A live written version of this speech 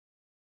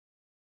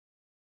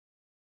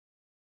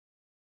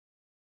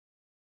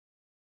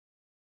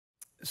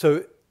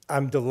So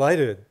I'm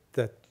delighted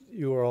that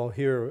you are all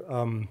here.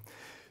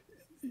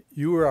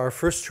 You were our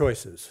first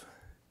choices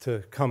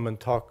to come and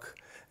talk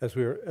as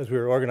we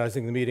were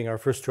organizing the meeting. Our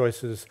first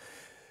choices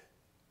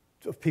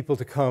of people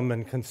to come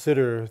and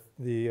consider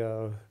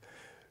the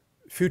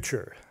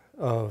future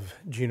of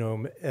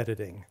genome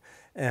editing,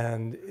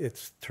 and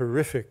it's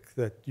terrific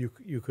that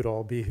you could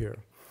all be here.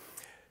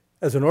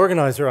 As an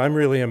organizer, I'm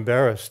really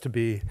embarrassed to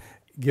be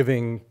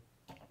giving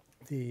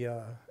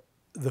the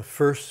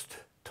first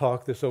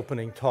talk, this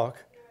opening talk.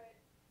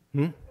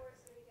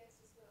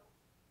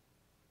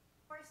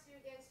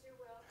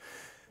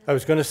 I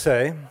was going to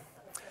say,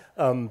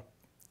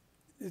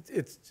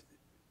 it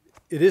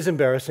is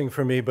embarrassing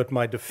for me, but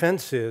my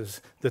defense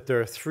is that there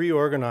are 3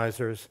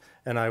 organizers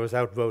and I was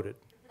outvoted.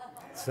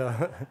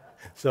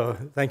 So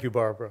thank you,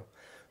 Barbara.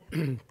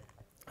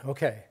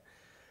 Okay,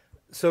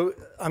 so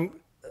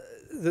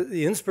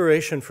the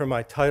inspiration for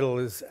my title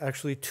is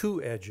actually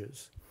 2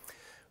 edges.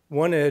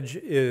 One edge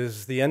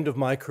is the end of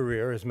my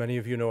career. As many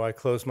of you know, I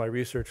closed my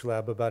research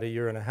lab about 1.5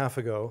 years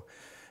ago,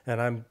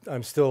 and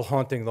I'm still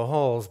haunting the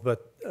halls,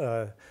 but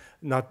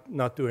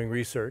not doing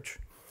research.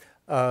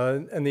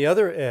 And the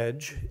other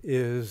edge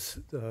is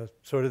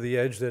sort of the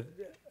edge that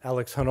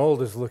Alex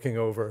Hunold is looking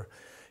over.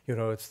 You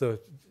know, it's the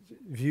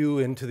view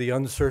into the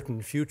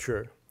uncertain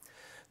future.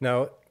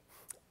 Now,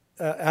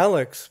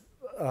 Alex,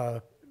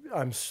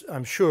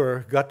 I'm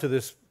sure, got to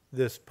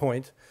this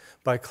point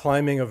by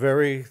climbing a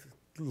very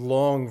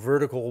long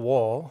vertical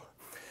wall,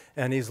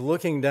 and he's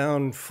looking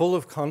down full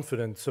of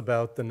confidence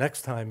about the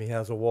next time he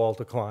has a wall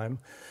to climb.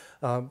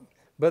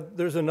 But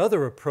there's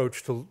another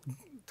approach to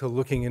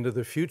looking into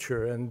the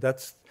future, and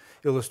that's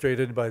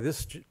illustrated by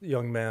this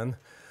young man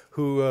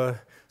who is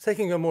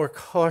taking a more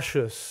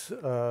cautious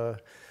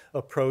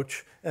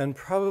approach and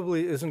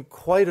probably isn't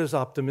quite as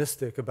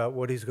optimistic about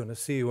what he's going to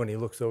see when he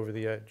looks over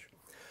the edge.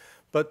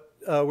 But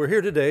we're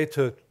here today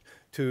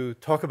to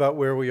talk about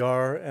where we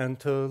are and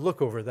to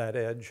look over that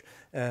edge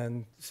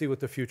and see what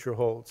the future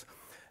holds.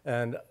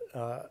 And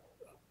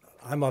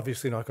I'm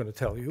obviously not going to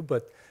tell you,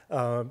 but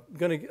I'm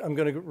going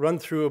to run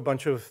through a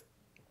bunch of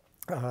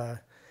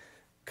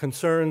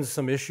concerns,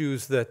 some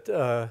issues that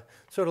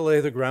sort of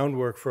lay the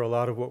groundwork for a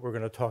lot of what we're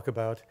going to talk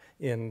about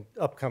in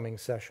upcoming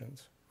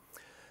sessions.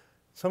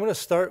 So I'm going to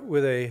start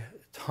with a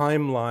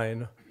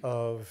timeline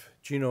of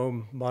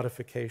genome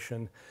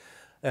modification.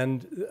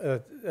 And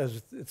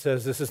as it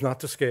says, this is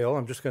not to scale.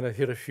 I'm just going to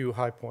hit a few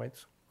high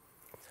points.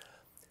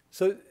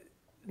 So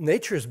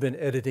nature's been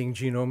editing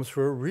genomes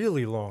for a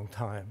really long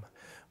time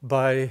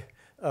by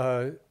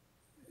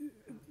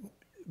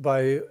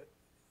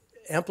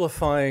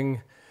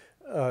amplifying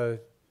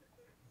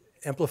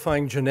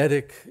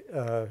genetic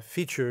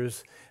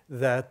features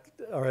that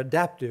are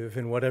adaptive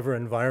in whatever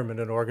environment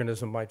an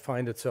organism might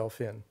find itself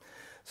in.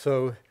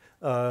 So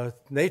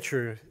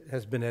nature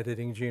has been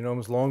editing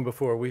genomes long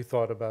before we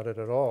thought about it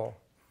at all.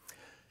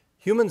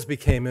 Humans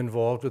became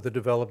involved with the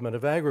development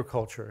of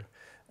agriculture.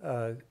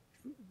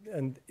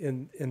 And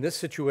in this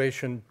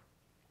situation,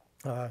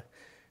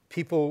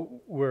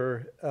 people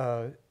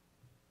were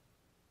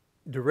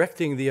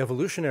directing the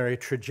evolutionary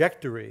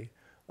trajectory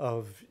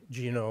of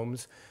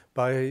genomes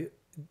by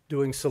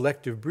doing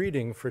selective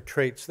breeding for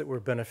traits that were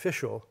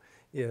beneficial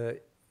in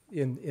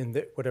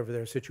whatever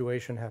their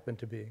situation happened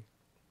to be.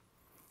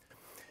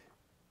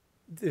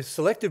 The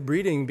selective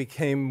breeding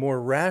became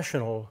more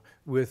rational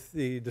with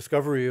the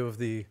discovery of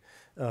the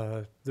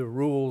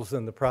rules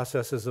and the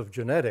processes of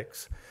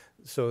genetics,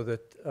 so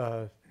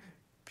that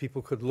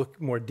people could look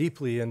more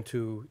deeply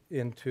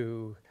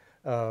into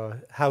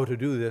how to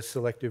do this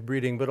selective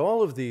breeding. But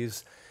all of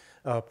these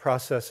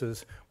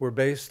processes were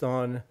based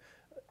on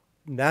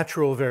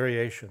natural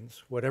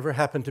variations. Whatever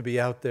happened to be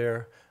out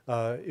there,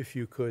 if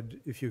you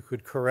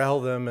could corral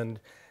them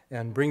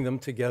and bring them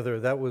together,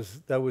 that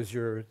was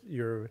your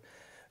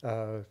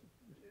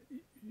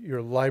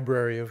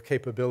library of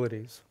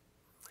capabilities.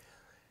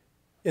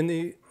 In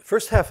the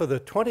first half of the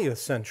 20th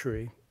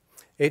century,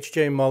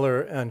 H.J.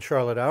 Muller and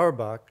Charlotte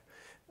Auerbach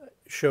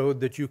showed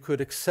that you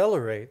could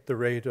accelerate the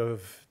rate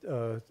of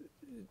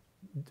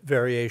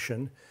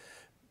variation.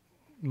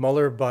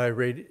 Muller by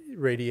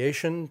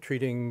radiation,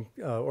 treating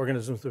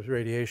organisms with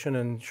radiation,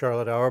 and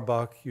Charlotte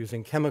Auerbach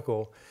using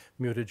chemical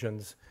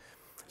mutagens.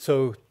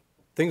 So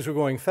things were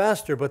going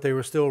faster, but they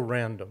were still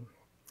random.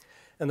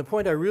 And the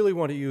point I really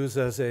want to use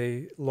as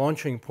a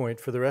launching point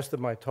for the rest of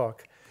my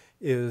talk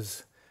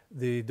is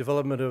the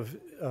development of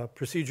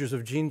procedures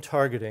of gene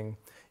targeting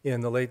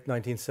in the late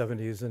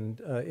 1970s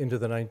and into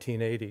the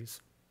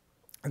 1980s.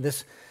 And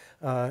this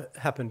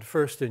happened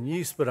first in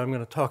yeast, but I'm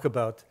going to talk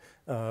about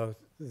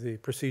the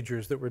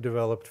procedures that were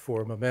developed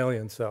for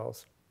mammalian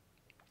cells.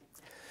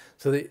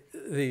 So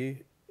the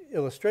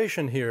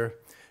illustration here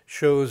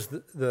shows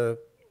the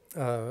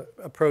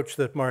approach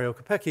that Mario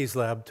Capecchi's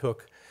lab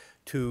took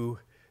to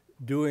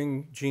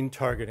doing gene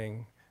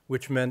targeting,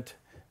 which meant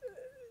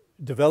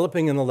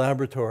developing in the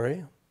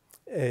laboratory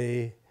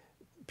a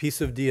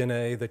piece of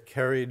DNA that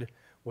carried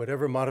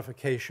whatever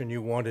modification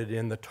you wanted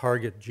in the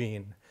target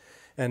gene.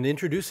 and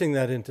introducing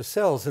that into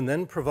cells and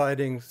then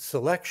providing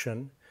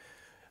selection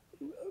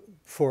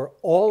for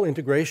all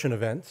integration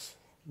events.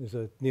 There's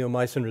a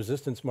neomycin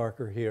resistance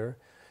marker here,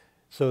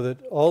 so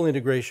that all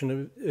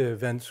integration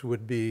events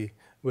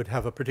would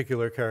have a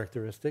particular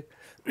characteristic.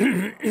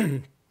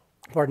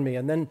 Pardon me,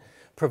 and then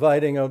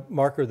providing a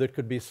marker that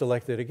could be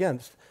selected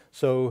against.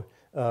 So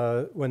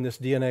when this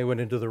DNA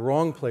went into the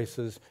wrong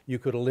places, you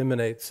could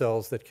eliminate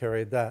cells that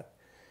carried that.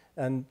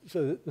 And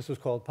so this was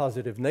called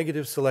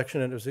positive-negative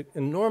selection, and it was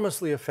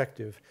enormously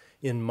effective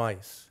in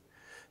mice.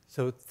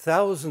 So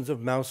thousands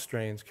of mouse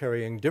strains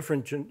carrying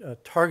different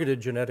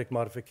targeted genetic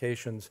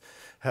modifications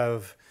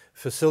have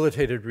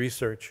facilitated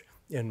research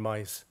in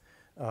mice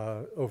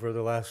over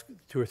the last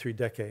 2 or 3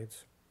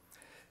 decades.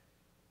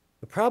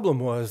 The problem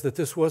was that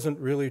this wasn't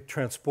really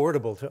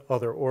transportable to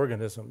other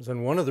organisms,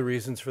 and one of the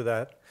reasons for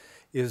that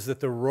is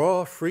that the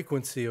raw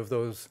frequency of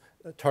those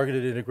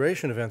targeted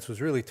integration events was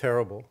really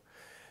terrible.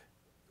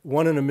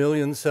 1 in a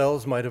million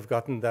cells might have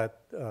gotten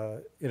that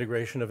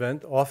integration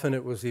event. Often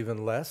it was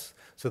even less,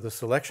 so the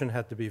selection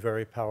had to be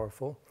very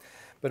powerful.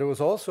 But it was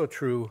also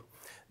true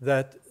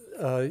that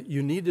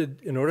you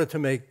needed, in order to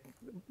make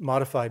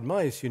modified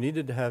mice, you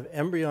needed to have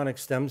embryonic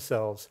stem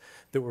cells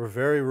that were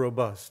very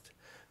robust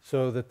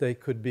so that they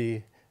could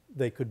be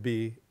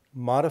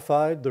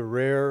modified, the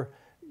rare,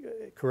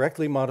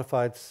 correctly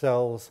modified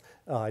cells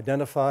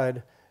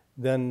identified,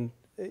 then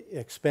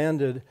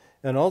expanded,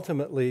 and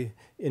ultimately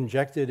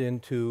injected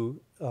into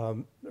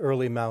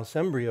early mouse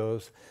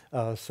embryos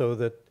so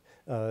that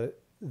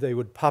they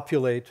would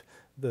populate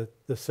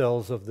the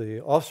cells of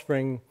the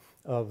offspring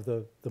of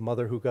the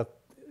mother who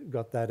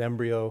got that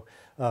embryo,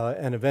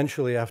 and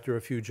eventually, after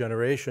a few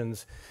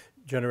generations,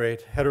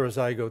 generate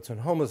heterozygotes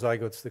and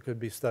homozygotes that could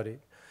be studied.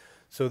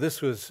 So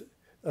this was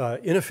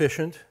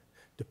inefficient,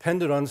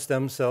 depended on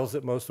stem cells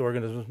that most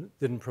organisms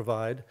didn't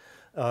provide,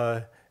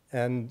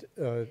 and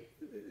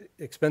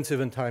expensive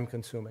and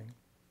time-consuming.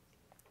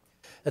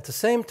 At the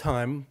same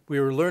time, we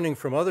were learning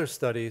from other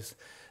studies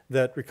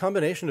that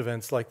recombination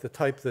events, like the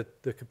type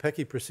that the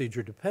Kopecky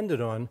procedure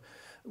depended on,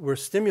 were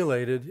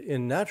stimulated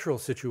in natural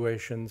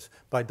situations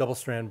by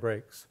double-strand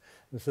breaks.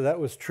 And so that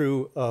was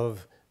true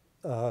of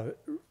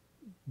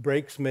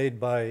breaks made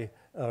by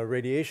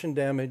radiation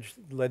damage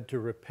led to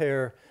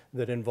repair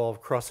that involved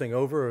crossing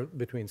over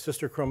between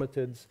sister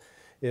chromatids.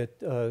 It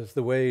is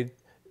the way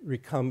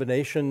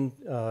recombination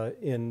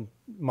in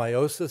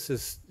meiosis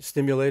is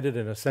stimulated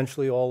in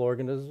essentially all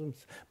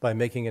organisms by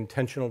making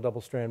intentional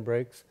double-strand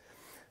breaks.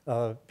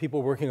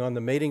 People working on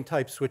the mating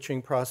type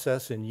switching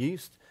process in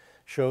yeast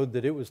showed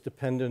that it was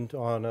dependent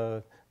on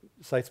a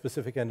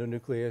site-specific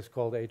endonuclease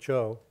called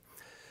HO.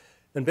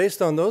 And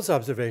based on those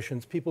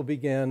observations, people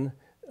began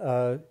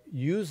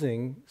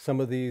using some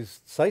of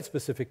these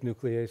site-specific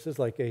nucleases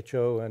like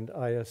HO and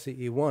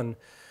ISCE1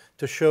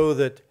 to show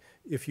that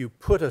if you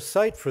put a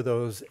site for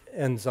those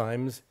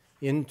enzymes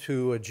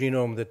into a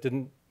genome that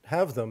didn't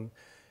have them,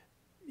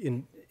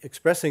 in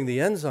expressing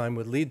the enzyme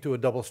would lead to a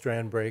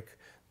double-strand break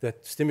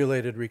that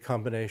stimulated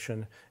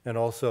recombination and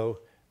also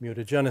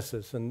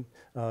mutagenesis. And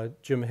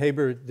Jim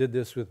Haber did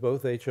this with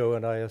both HO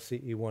and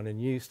ISCE1 in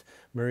yeast.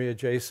 Maria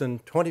Jason,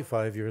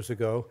 25 years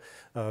ago,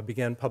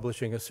 began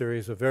publishing a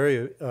series of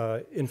very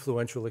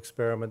influential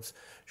experiments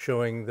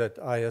showing that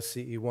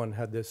ISCE1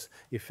 had this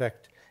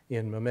effect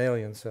in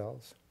mammalian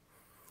cells.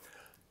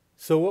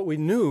 So what we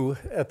knew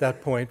at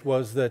that point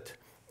was that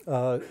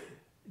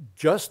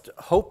just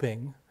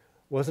hoping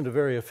wasn't a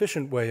very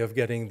efficient way of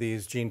getting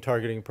these gene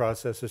targeting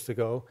processes to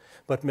go,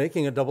 but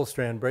making a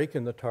double-strand break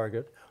in the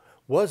target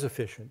was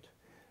efficient.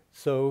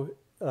 So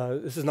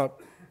this is not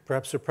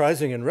perhaps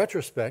surprising in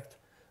retrospect.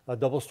 A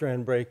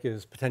double-strand break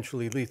is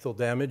potentially lethal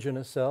damage in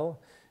a cell.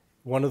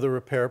 One of the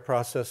repair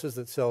processes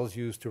that cells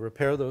use to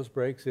repair those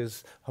breaks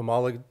is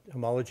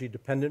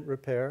homology-dependent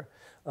repair.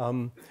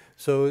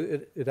 So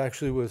it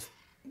actually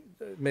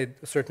made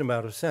a certain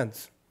amount of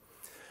sense.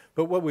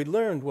 But what we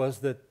learned was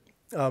that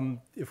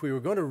if we were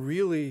going to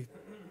really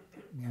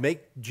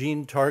make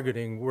gene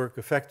targeting work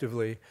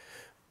effectively,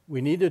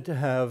 we needed to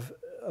have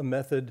a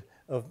method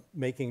of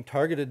making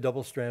targeted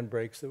double-strand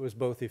breaks that was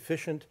both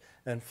efficient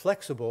and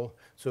flexible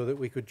so that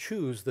we could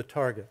choose the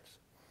targets.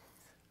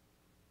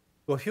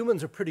 Well,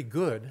 humans are pretty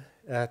good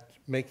at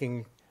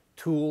making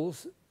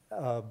tools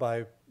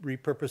by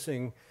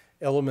repurposing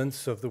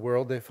elements of the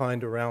world they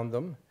find around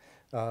them.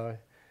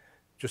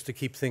 Just to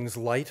keep things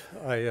light,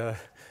 I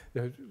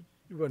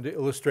want to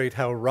illustrate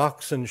how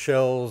rocks and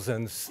shells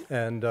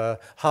and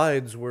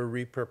hides were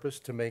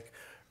repurposed to make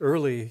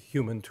early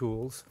human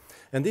tools.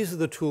 And these are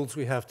the tools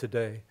we have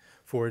today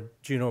for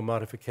genome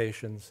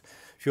modifications.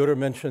 Fyodor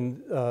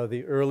mentioned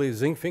the early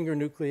zinc finger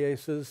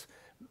nucleases,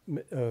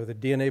 the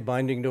DNA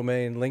binding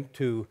domain linked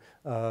to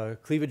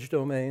cleavage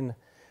domain.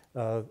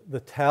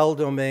 The TAL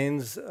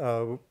domains,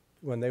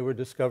 when they were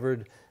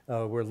discovered,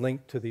 were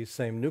linked to these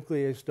same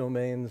nuclease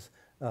domains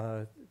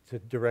to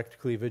direct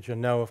cleavage.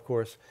 And now, of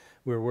course,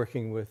 we're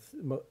working with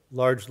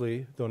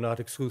largely, though not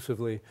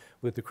exclusively,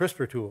 with the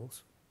CRISPR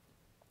tools.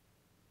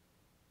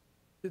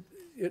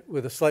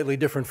 With a slightly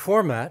different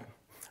format,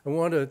 I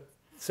want to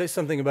say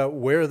something about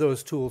where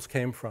those tools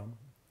came from.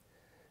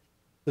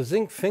 The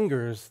zinc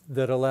fingers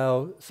that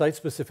allow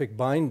site-specific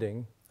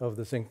binding of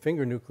the zinc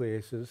finger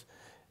nucleases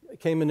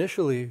came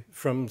initially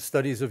from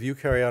studies of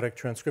eukaryotic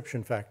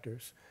transcription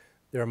factors.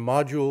 There are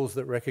modules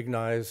that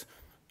recognize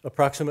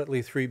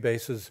approximately 3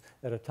 bases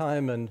at a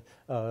time, and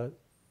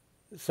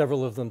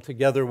several of them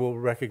together will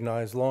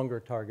recognize longer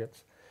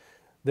targets.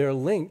 They're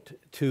linked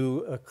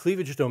to a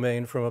cleavage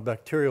domain from a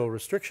bacterial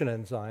restriction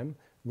enzyme,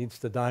 needs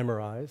to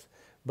dimerize,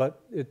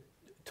 but it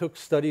took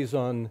studies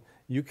on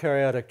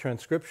eukaryotic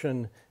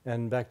transcription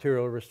and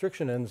bacterial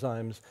restriction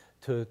enzymes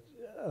to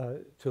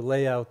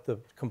lay out the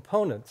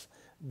components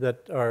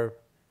that are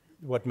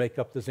what make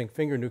up the zinc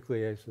finger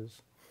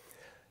nucleases.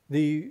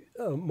 The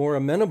more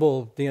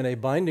amenable DNA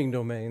binding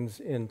domains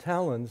in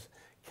talons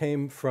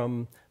came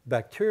from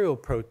bacterial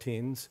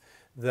proteins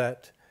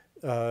that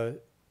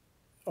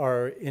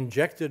are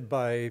injected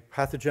by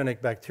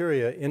pathogenic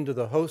bacteria into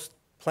the host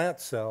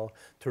plant cell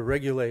to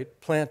regulate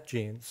plant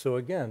genes. So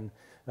again,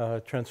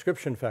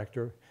 transcription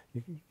factor,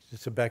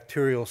 it's a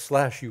bacterial /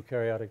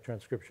 eukaryotic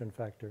transcription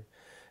factor.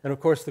 And of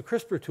course, the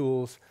CRISPR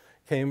tools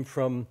came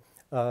from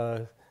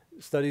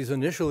studies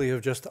initially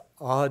of just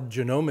odd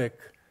genomic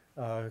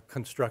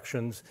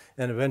constructions,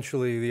 and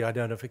eventually the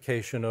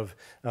identification of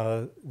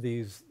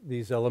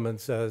these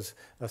elements as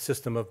a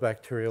system of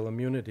bacterial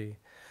immunity.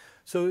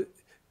 So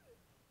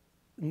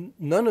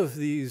none of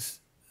these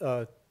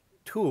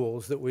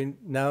tools that we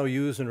now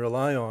use and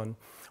rely on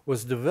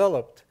was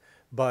developed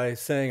by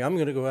saying, I'm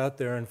going to go out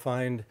there and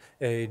find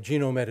a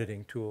genome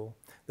editing tool.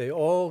 They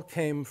all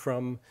came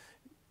from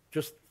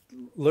just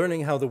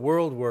learning how the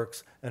world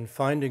works and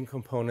finding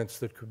components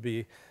that could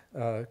be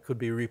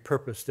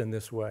repurposed in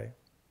this way.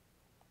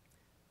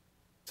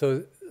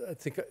 So I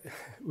think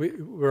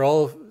we're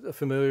all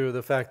familiar with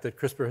the fact that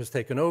CRISPR has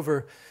taken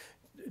over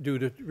due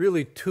to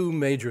really 2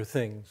 major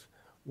things.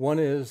 One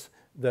is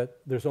that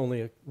there's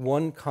only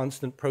one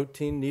constant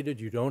protein needed.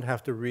 You don't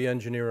have to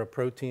re-engineer a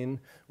protein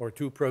or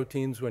 2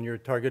 proteins when you're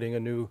targeting a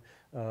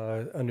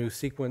new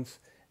sequence,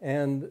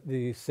 and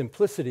the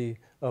simplicity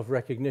of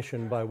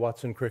recognition by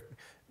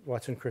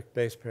Watson-Crick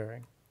base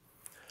pairing.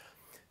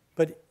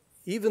 But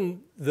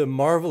even the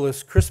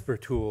marvelous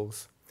CRISPR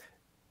tools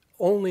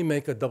only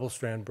make a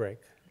double-strand break.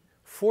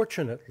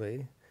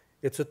 Fortunately,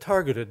 it's a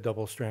targeted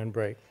double-strand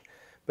break.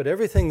 But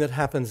everything that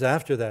happens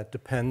after that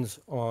depends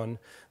on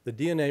the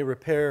DNA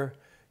repair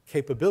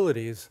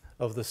capabilities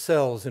of the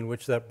cells in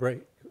which that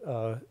break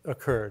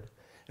occurred.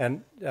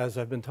 And as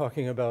I've been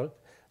talking about,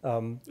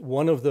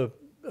 one of the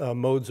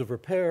modes of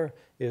repair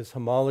is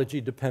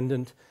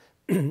homology-dependent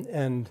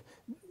and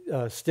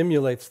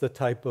stimulates the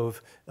type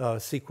of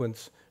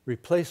sequence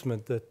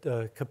replacement that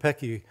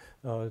Kopecky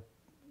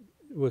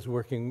was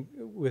working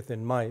with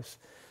in mice.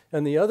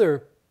 And the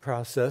other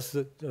process,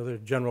 the other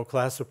general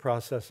class of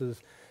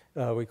processes,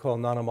 we call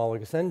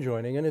non-homologous end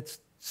joining, and it's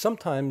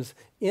sometimes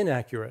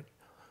inaccurate.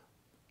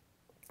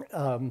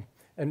 And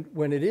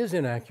when it is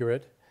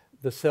inaccurate,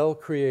 the cell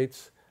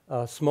creates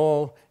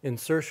small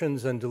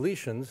insertions and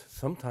deletions,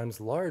 sometimes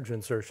large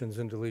insertions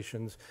and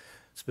deletions,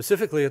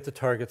 specifically at the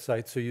target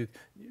site, so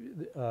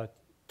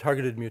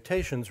targeted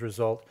mutations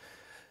result.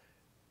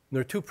 There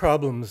are 2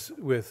 problems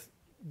with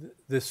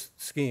this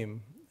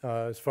scheme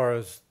as far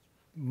as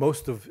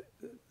most of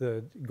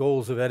the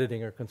goals of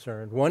editing are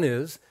concerned. One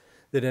is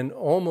that in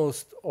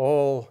almost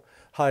all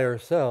higher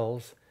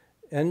cells,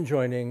 end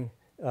joining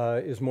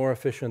is more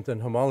efficient than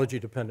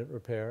homology-dependent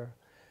repair,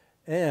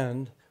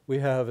 and we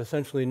have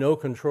essentially no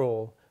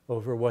control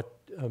over what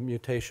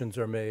mutations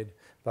are made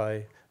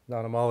by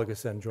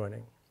non-homologous end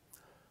joining.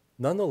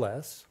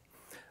 Nonetheless,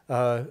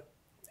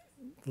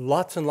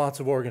 lots and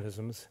lots of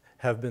organisms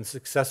have been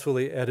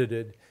successfully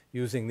edited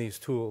using these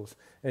tools.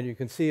 And you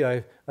can see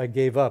I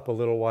gave up a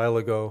little while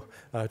ago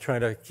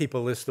trying to keep a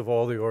list of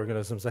all the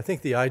organisms. I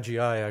think the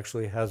IGI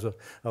actually has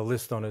a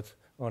list on its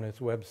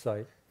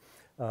website.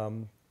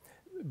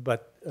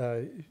 But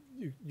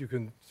you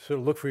can sort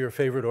of look for your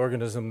favorite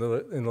organism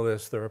in the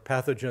list. There are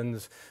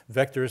pathogens,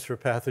 vectors for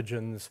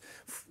pathogens,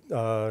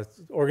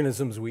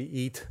 organisms we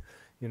eat.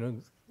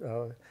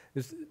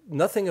 There's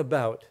nothing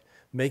about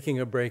making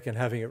a break and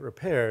having it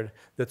repaired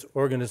that's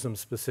organism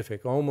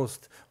specific.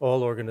 Almost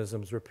all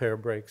organisms repair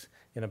breaks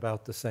in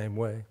about the same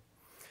way.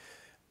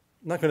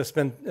 I'm not going to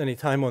spend any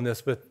time on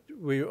this, but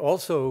we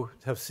also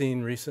have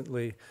seen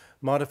recently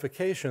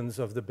modifications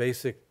of the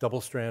basic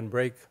double-strand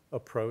break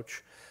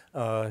approach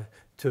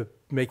to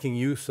making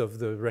use of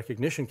the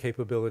recognition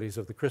capabilities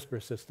of the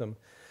CRISPR system.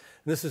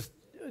 And this is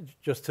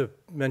just to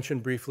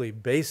mention briefly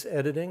base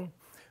editing,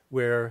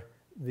 where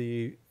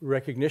the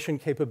recognition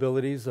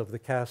capabilities of the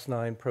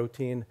Cas9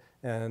 protein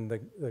and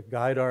the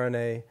guide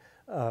RNA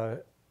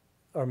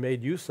are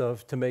made use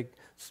of to make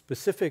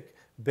specific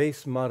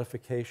base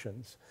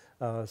modifications.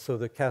 So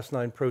the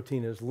Cas9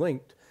 protein is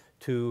linked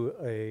to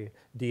a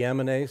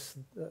deaminase,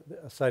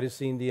 a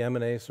cytosine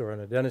deaminase or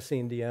an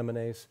adenosine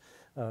deaminase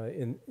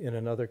in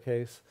another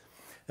case.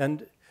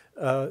 And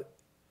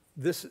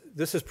this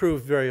has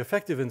proved very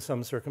effective in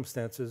some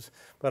circumstances,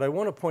 but I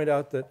want to point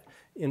out that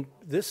in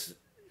this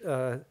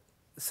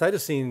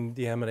cytosine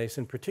deaminase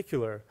in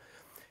particular,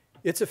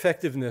 its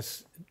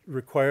effectiveness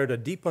required a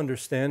deep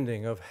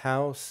understanding of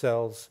how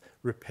cells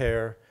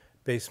repair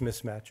base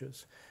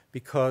mismatches,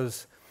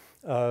 because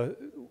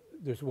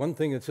there's one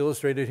thing that's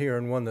illustrated here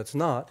and one that's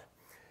not.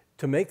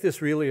 To make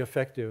this really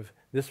effective,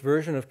 this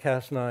version of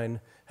Cas9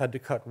 had to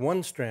cut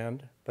one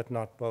strand, but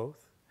not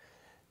both.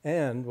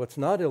 And what's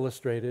not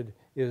illustrated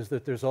is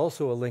that there's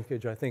also a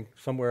linkage, I think,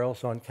 somewhere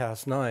else on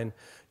Cas9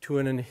 to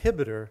an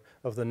inhibitor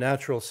of the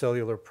natural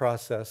cellular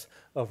process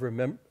of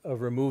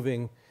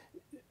removing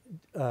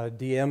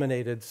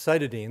deaminated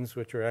cytidines,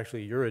 which are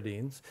actually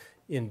uridines,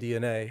 in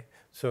DNA,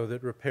 so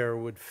that repair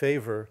would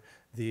favor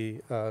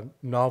the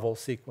novel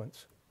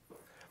sequence.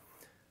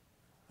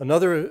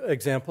 Another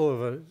example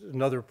of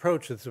another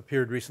approach that's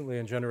appeared recently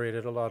and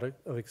generated a lot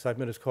of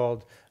excitement is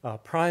called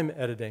prime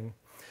editing.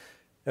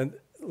 And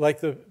like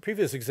the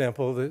previous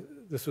example,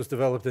 this was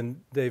developed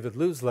in David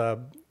Liu's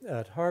lab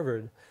at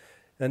Harvard.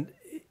 And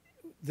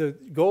the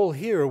goal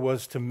here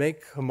was to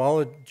make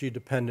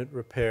homology-dependent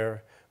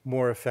repair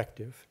more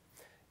effective.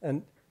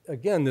 And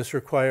again, this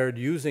required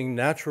using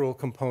natural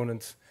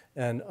components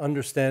and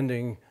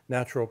understanding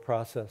natural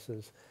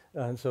processes.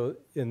 And so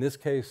in this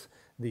case,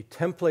 the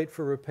template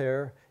for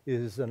repair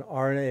is an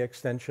RNA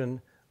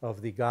extension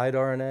of the guide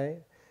RNA,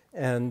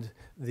 and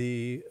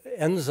the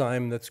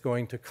enzyme that's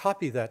going to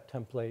copy that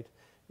template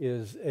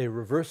is a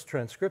reverse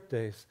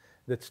transcriptase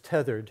that's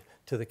tethered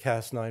to the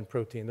Cas9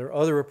 protein. There are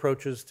other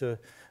approaches to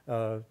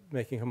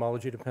making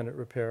homology-dependent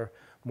repair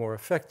more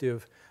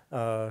effective.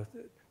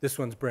 This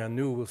one's brand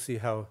new. We'll see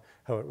how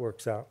it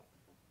works out.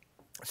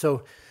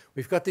 So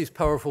we've got these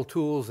powerful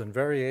tools and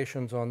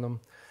variations on them.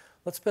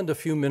 Let's spend a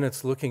few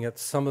minutes looking at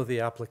some of the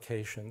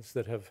applications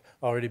that have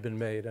already been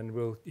made, and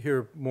we'll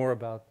hear more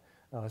about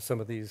some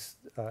of these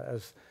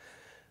as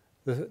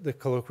the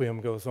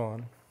colloquium goes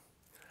on.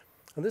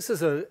 And this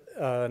is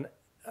an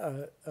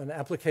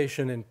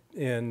application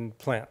in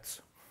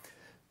plants.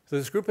 So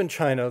this group in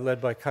China,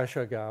 led by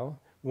Kaisha Gao,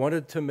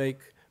 wanted to make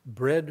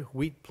bred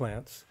wheat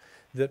plants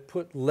that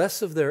put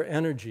less of their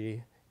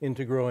energy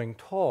into growing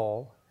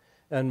tall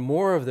and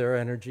more of their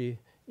energy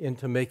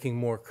into making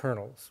more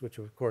kernels, which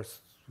of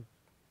course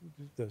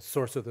the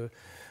source of the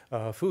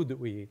food that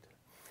we eat.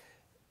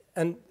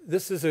 And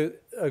this is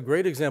a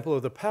great example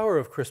of the power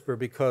of CRISPR,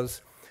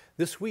 because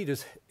this wheat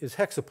is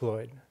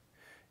hexaploid.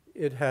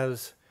 It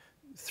has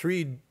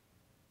 3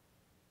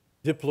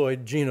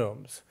 diploid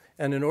genomes.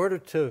 And in order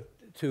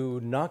to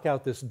knock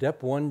out this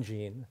DEP1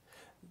 gene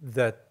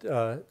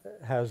that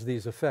has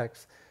these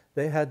effects,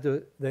 they had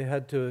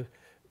to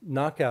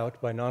knock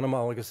out, by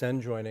non-homologous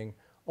end joining,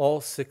 all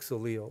 6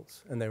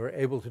 alleles. And they were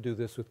able to do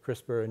this with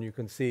CRISPR. And you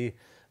can see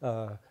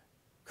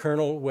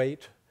kernel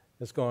weight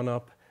has gone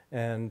up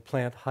and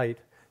plant height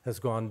has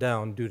gone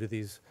down due to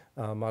these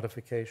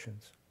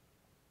modifications.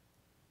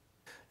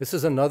 This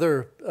is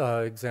another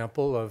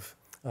example of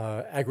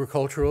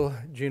agricultural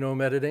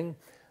genome editing.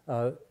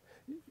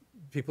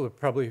 People are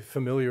probably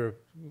familiar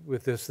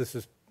with this. This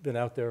has been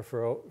out there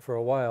for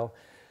a while.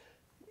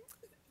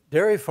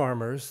 Dairy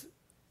farmers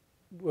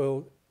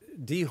will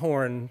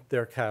dehorn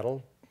their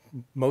cattle.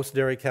 Most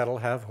dairy cattle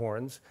have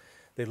horns.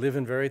 They live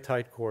in very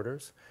tight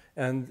quarters.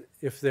 And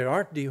if they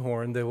aren't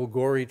dehorned, they will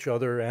gore each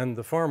other and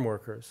the farm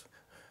workers.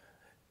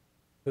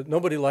 But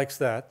nobody likes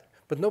that.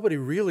 But nobody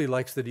really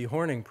likes the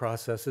dehorning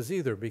processes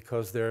either,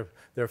 because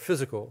they're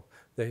physical.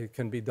 They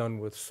can be done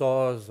with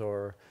saws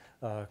or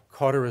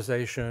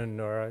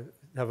cauterization, or I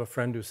have a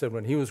friend who said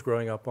when he was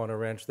growing up on a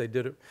ranch, they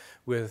did it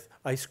with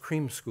ice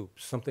cream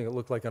scoops, something that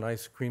looked like an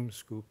ice cream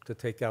scoop to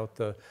take out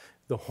the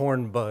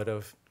horn bud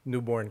of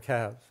newborn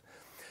calves.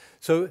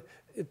 So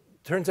it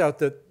turns out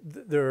that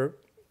there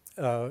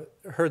are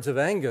herds of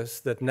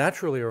Angus that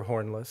naturally are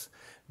hornless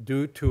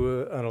due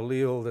to an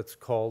allele that's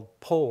called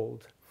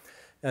polled.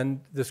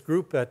 And this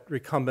group at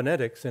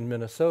Recombinetics in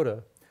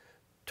Minnesota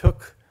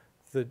took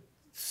the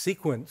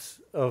sequence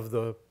of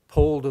the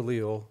polled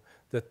allele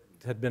that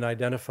had been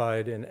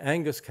identified in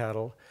Angus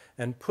cattle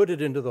and put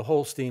it into the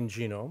Holstein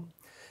genome.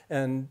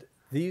 And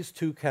these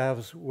 2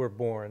 calves were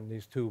born,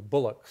 these 2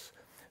 bullocks,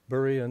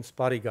 Burry and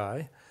Spotty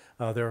Guy.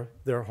 They're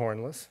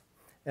hornless.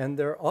 And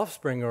their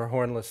offspring are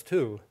hornless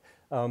too.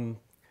 I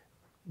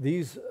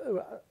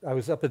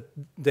was up at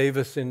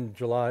Davis in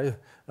July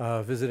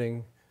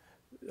visiting.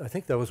 I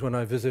think that was when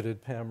I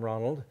visited Pam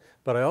Ronald,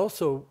 but I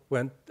also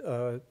went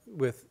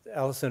with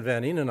Alison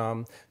van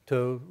Eenennaam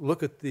to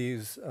look at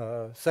these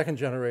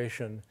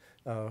second-generation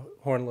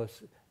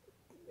hornless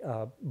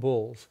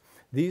bulls.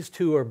 These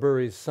 2 are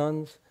Burry's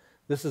sons.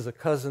 This is a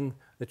cousin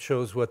that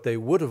shows what they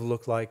would have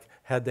looked like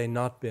had they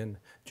not been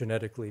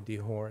genetically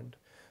dehorned.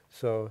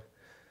 So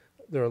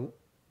there are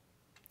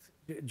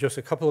just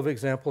a couple of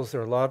examples.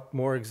 There are a lot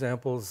more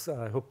examples.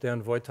 I hope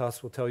Dan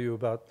Voitas will tell you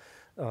about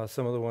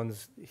some of the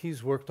ones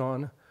he's worked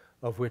on,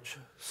 of which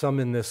some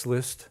in this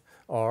list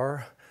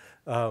are.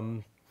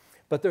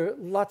 But there are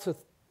lots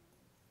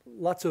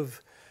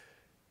of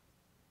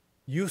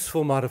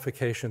useful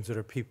modifications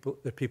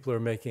that people are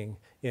making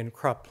in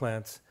crop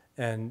plants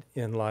and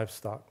in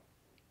livestock.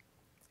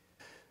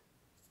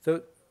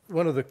 So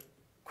one of the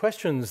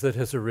questions that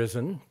has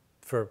arisen,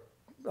 for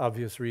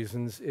obvious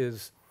reasons,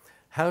 is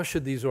how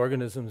should these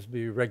organisms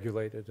be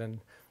regulated?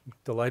 And I'm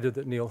delighted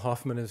that Neil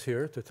Hoffman is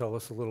here to tell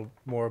us a little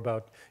more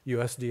about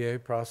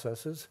USDA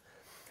processes.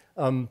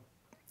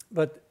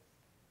 But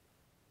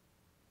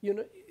you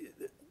know,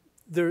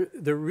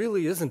 there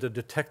really isn't a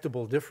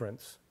detectable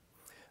difference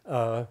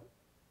in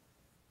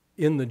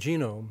the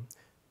genome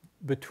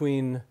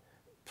between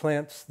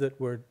plants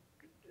that were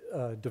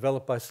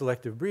developed by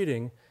selective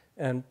breeding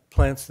and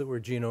plants that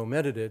were genome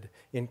edited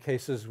in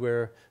cases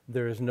where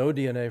there is no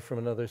DNA from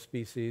another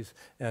species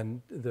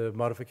and the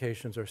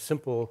modifications are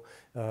simple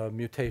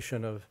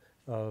mutation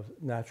of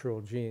natural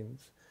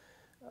genes.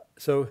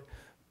 So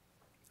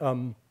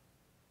it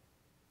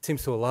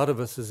seems to a lot of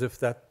us as if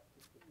that,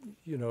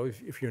 you know,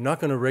 if you're not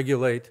going to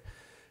regulate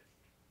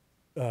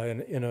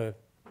in a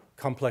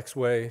complex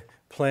way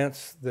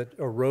plants that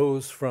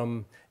arose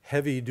from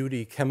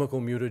heavy-duty chemical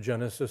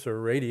mutagenesis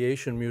or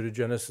radiation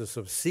mutagenesis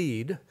of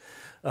seed,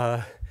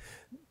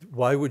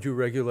 why would you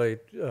regulate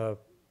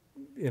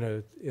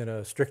in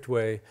a strict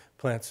way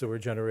plants that were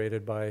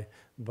generated by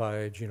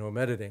genome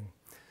editing?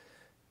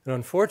 And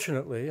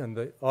unfortunately, and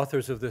the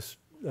authors of this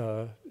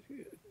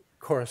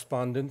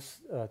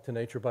correspondence to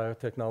Nature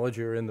Biotechnology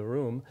are in the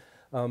room,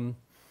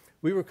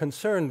 we were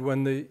concerned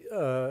when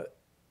the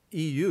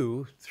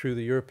EU, through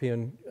the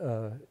European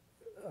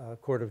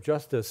Court of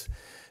Justice,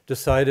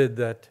 decided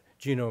that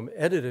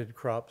genome-edited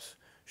crops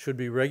should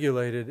be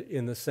regulated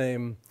in the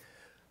same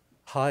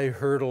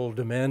high-hurdle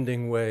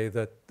demanding way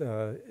that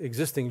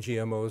existing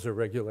GMOs are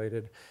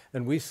regulated.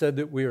 And we said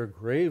that we are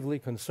gravely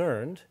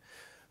concerned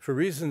for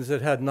reasons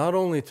that had not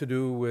only to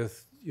do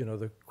with, you know,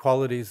 the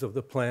qualities of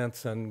the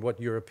plants and what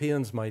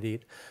Europeans might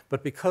eat,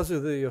 but because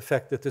of the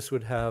effect that this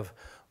would have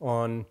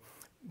on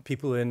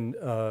people in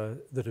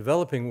the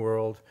developing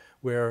world,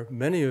 where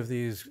many of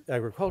these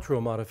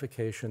agricultural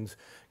modifications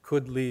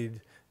could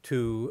lead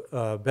to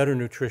better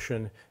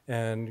nutrition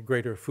and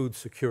greater food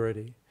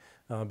security,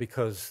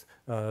 because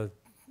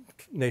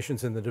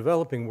nations in the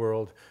developing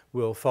world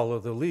will follow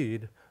the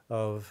lead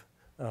of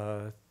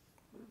the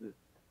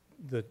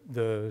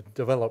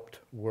developed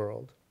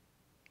world.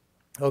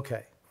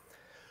 Okay.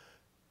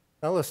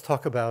 Now let's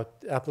talk about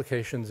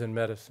applications in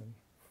medicine.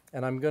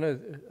 And I'm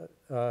going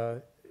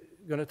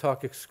to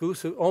talk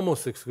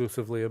almost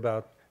exclusively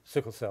about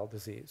sickle cell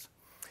disease.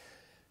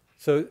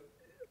 So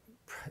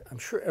I'm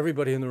sure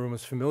everybody in the room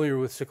is familiar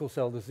with sickle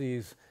cell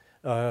disease.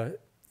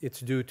 It's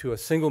due to a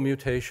single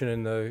mutation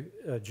in the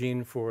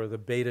gene for the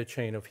beta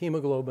chain of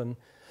hemoglobin.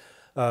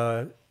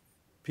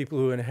 People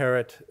who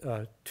inherit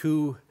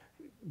two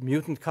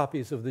mutant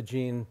copies of the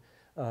gene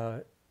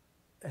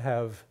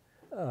have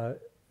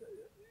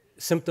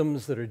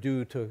symptoms that are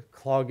due to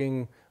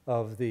clogging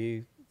of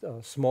the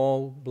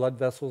small blood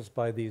vessels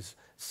by these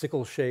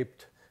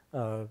sickle-shaped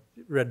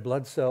red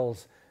blood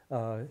cells,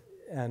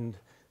 and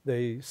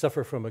they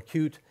suffer from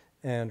acute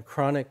and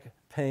chronic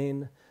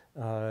pain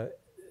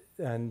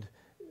and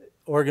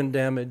organ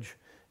damage.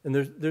 And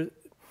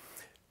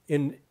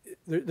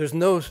there's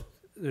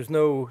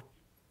no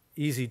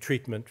easy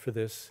treatment for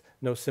this,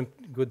 no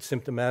good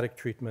symptomatic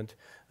treatment.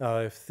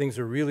 If things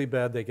are really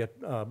bad, they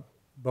get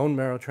bone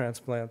marrow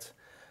transplants.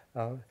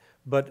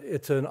 But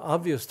it's an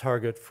obvious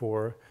target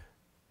for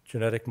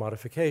genetic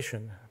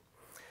modification.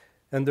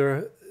 And there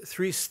are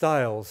three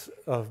styles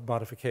of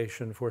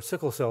modification for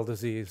sickle cell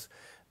disease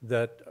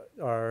that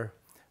are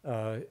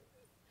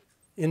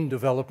in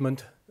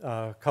development,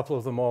 a couple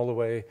of them all the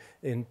way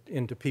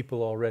into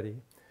people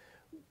already.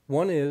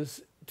 One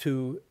is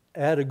to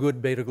add a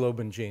good beta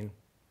globin gene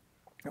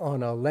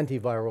on a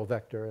lentiviral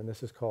vector, and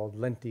this is called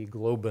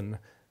lentiglobin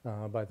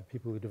by the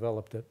people who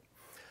developed it.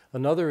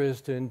 Another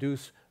is to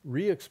induce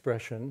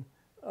re-expression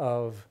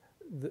of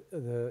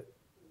the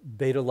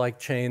beta-like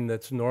chain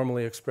that's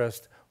normally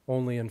expressed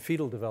only in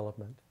fetal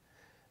development.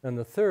 And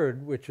the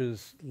third, which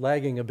is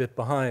lagging a bit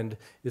behind,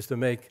 is to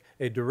make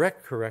a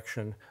direct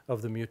correction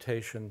of the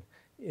mutation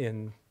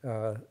in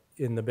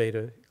the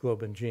beta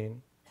globin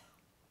gene.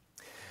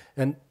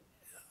 And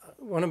I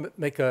want to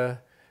make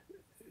a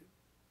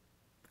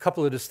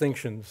couple of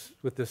distinctions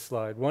with this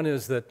slide. One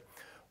is that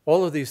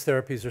all of these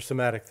therapies are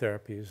somatic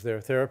therapies. They're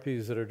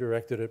therapies that are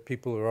directed at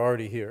people who are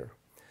already here.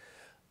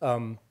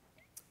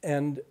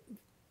 And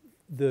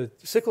the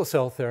sickle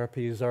cell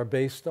therapies are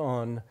based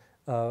on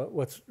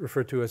what's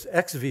referred to as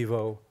ex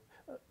vivo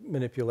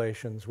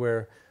manipulations,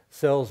 where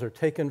cells are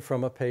taken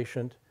from a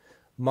patient,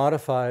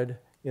 modified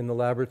in the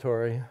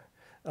laboratory,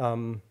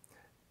 and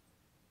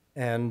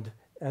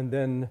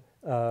then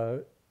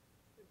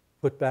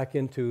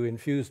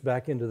infused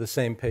back into the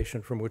same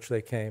patient from which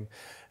they came.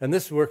 And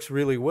this works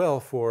really well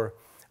for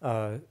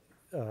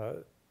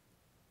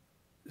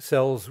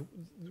cells,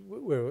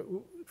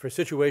 for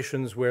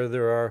situations where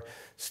there are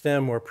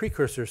stem or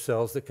precursor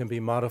cells that can be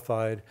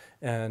modified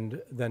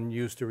and then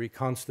used to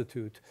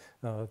reconstitute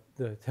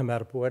the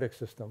hematopoietic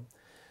system.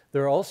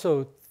 There are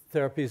also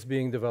therapies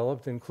being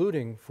developed,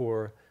 including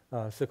for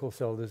sickle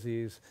cell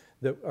disease,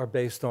 that are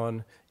based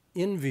on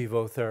in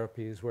vivo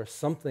therapies where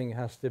something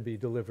has to be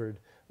delivered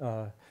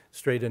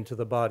straight into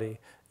the body.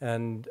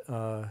 And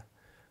I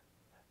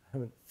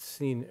haven't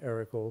seen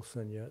Eric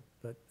Olson yet,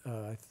 but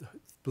I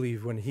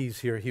believe when he's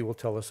here, he will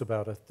tell us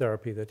about a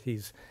therapy that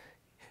he's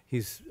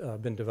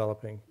been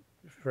developing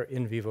for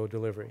in vivo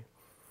delivery.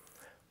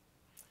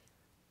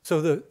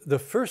 So the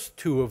first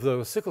two of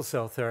those sickle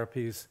cell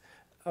therapies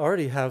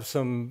already have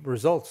some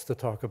results to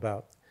talk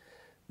about.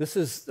 This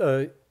is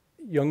a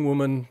young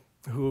woman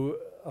who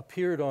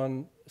appeared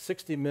on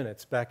 60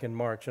 Minutes back in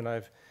March, and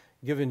I've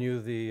given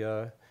you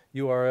the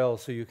URL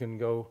so you can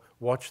go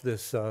watch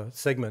this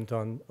segment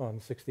on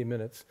 60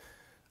 Minutes.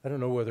 I don't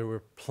know whether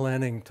we're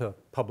planning to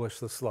publish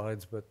the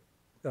slides, but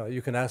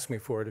you can ask me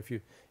for it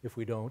if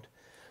we don't.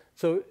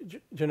 So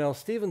Janelle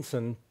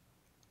Stevenson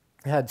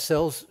had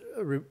cells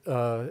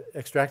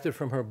extracted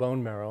from her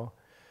bone marrow,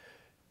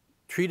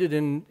 treated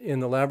in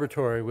the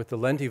laboratory with the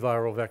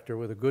lentiviral vector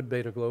with a good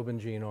beta globin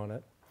gene on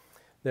it.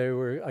 They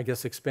were, I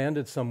guess,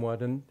 expanded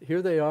somewhat, and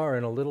here they are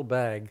in a little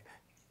bag,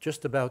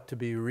 just about to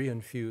be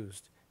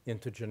reinfused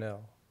into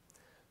Janelle.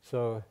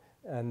 So,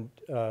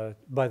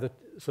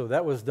 so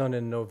that was done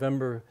in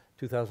November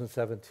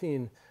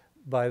 2017.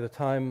 By the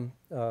time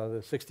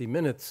the 60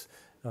 Minutes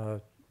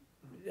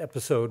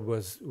episode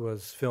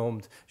was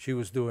filmed, she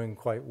was doing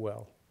quite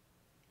well.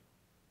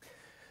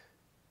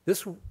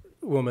 This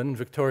woman,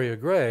 Victoria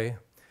Gray,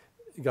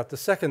 got the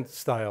second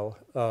style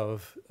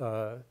of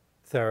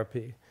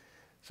therapy.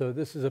 So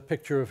this is a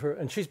picture of her,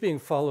 and she's being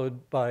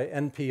followed by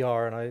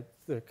NPR, and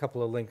there are a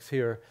couple of links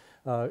here.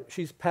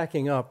 She's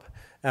packing up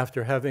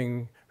after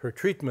having her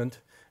treatment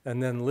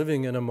and then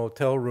living in a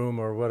motel room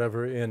or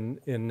whatever in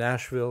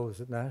Nashville.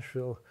 Is it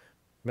Nashville?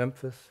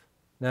 Memphis?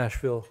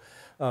 Nashville.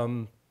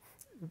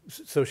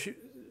 So she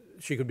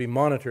could be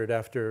monitored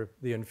after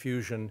the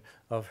infusion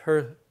of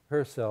her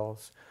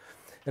cells.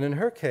 And in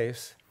her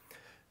case,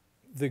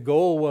 the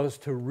goal was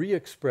to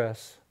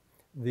re-express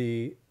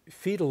the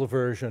fetal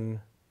version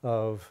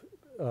of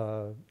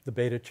the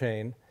beta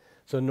chain.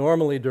 So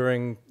normally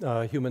during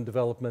human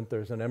development,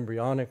 there's an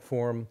embryonic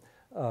form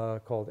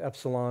called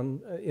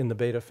epsilon in the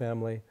beta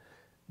family.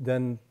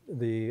 Then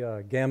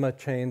the gamma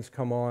chains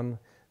come on.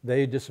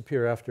 They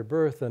disappear after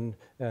birth,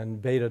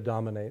 and beta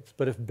dominates.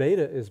 But if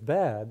beta is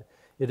bad,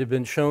 it had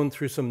been shown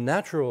through some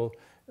natural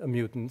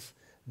mutants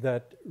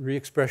that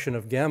re-expression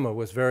of gamma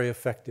was very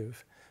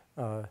effective.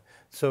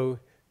 So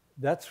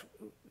that's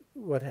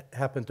what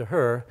happened to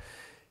her.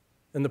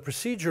 And the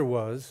procedure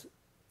was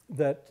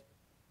that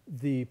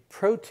the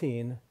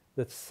protein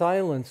that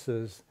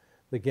silences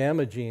the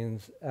gamma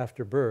genes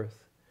after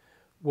birth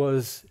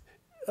was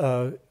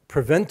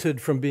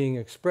prevented from being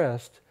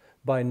expressed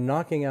by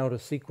knocking out a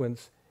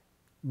sequence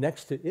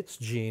next to its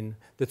gene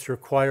that's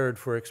required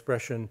for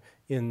expression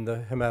in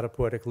the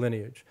hematopoietic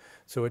lineage.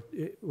 So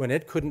when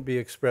it couldn't be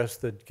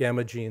expressed, the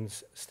gamma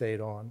genes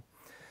stayed on.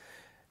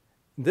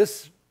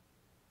 This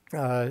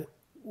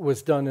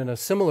was done in a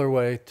similar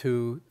way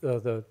to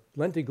the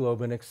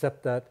lentiglobin,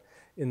 except that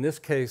in this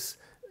case,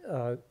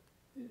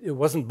 it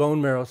wasn't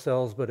bone marrow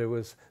cells, but it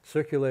was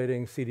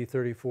circulating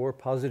CD34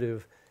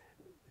 positive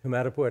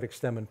hematopoietic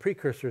stem and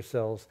precursor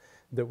cells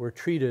that were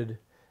treated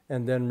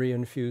and then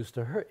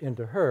reinfused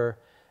into her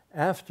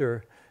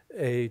after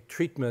a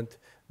treatment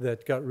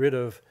that got rid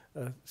of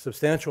a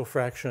substantial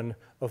fraction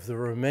of the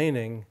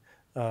remaining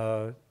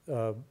bone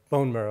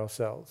marrow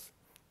cells.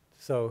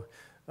 So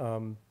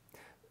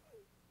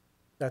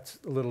that's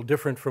a little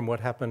different from what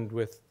happened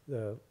with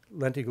the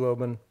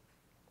lentiglobin.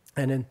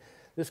 And in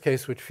this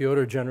case, which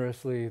Fyodor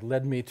generously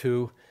led me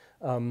to,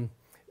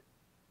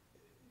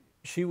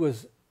 she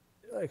was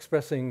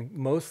expressing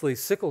mostly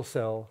sickle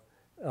cell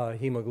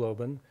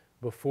hemoglobin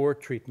before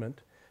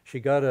treatment. She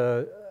got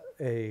an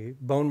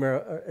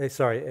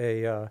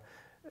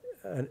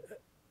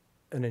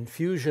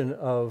infusion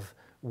of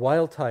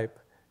wild-type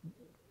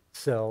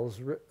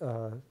cells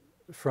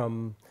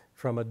from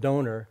a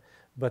donor,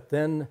 but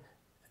then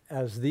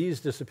as these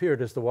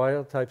disappeared, as the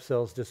wild-type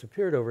cells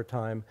disappeared over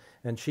time,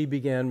 and she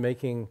began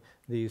making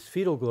these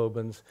fetal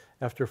globins,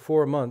 after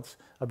 4 months,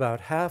 about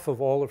half of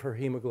all of her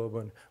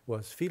hemoglobin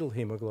was fetal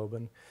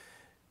hemoglobin.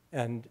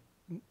 And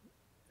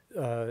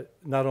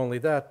not only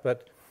that,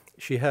 but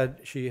she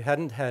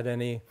hadn't had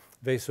any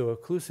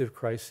vaso-occlusive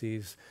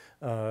crises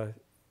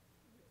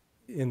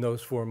in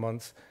those 4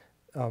 months,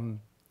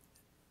 and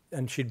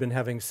she'd been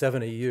having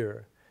 7 a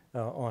year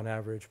on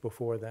average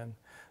before then.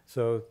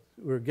 So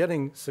we're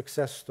getting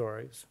success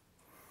stories.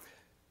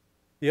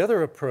 The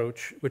other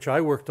approach, which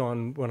I worked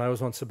on when I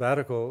was on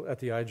sabbatical at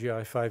the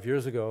IGI 5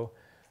 years ago,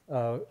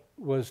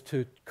 was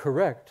to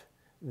correct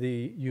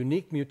the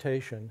unique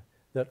mutation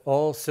that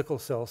all sickle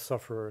cell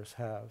sufferers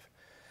have.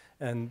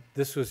 And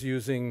this was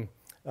using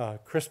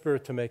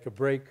CRISPR to make a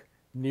break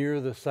near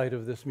the site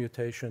of this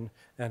mutation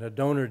and a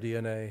donor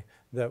DNA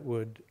that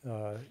would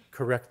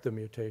correct the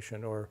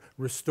mutation or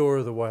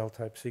restore the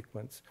wild-type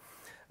sequence.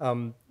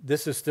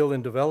 This is still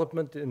in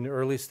development. In the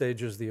early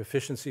stages, the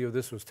efficiency of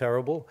this was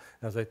terrible.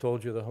 As I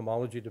told you, the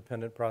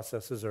homology-dependent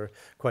processes are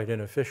quite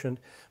inefficient,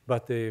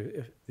 but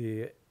the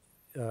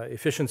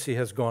efficiency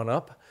has gone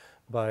up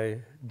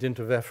by dint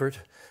of effort,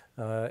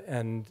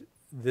 and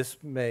this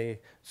may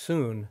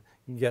soon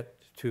get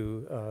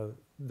to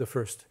the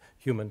first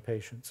human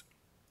patients.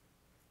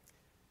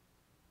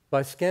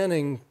 By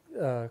scanning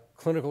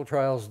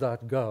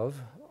clinicaltrials.gov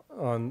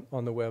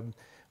on the web,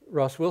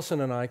 Ross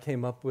Wilson and I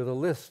came up with a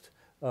list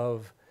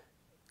of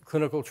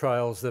clinical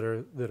trials that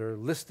are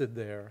listed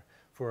there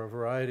for a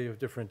variety of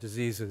different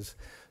diseases.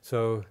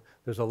 So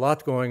there's a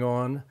lot going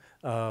on.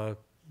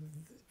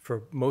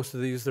 For most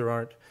of these, there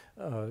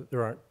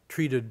aren't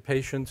treated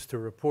patients to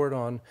report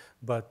on,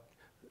 but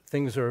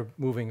things are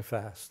moving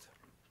fast.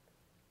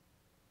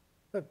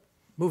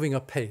 Moving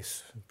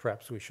apace,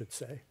 perhaps we should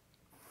say.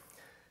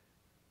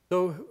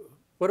 So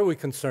what are we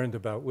concerned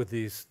about with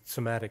these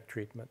somatic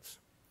treatments?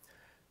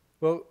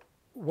 Well,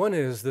 one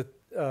is that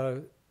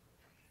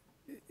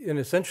in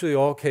essentially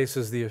all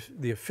cases, the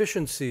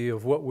efficiency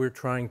of what we're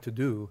trying to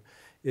do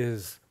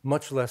is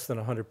much less than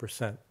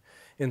 100%.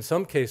 In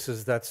some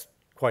cases, that's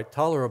quite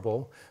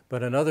tolerable,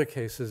 but in other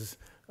cases,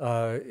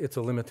 it's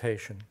a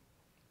limitation.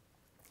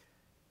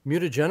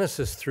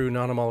 Mutagenesis through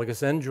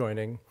non-homologous end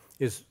joining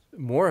is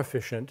more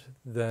efficient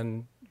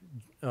than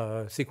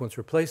sequence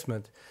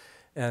replacement,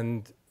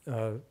 and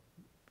a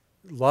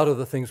lot of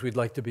the things we'd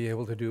like to be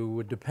able to do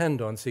would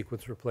depend on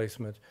sequence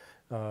replacement,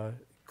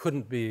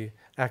 couldn't be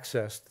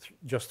accessed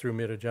just through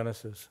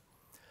mutagenesis.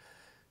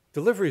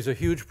 Delivery is a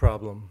huge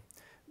problem.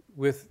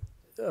 With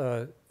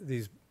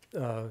these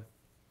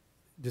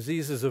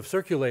diseases of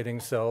circulating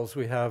cells,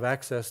 we have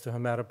access to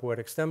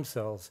hematopoietic stem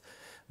cells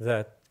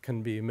that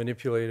can be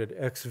manipulated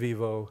ex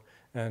vivo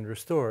and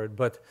restored,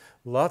 but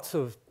lots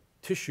of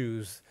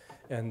tissues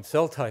and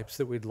cell types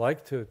that we'd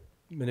like to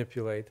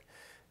manipulate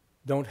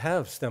don't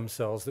have stem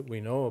cells that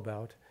we know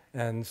about,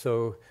 and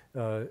so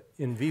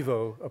in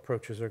vivo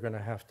approaches are going to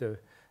have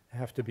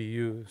to be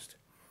used.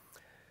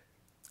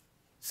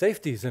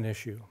 Safety is an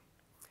issue.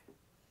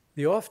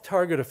 The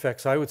off-target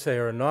effects, I would say,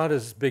 are not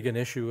as big an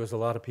issue as a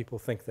lot of people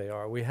think they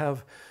are. We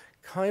have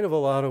kind of a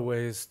lot of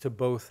ways to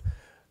both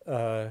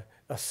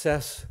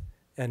assess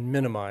and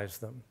minimize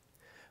them.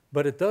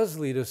 But it does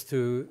lead us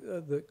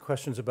to the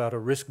questions about a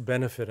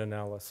risk-benefit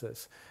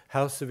analysis.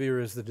 How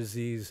severe is the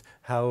disease?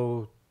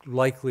 How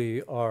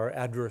likely are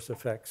adverse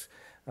effects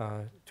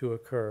to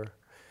occur?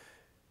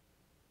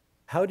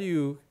 How do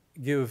you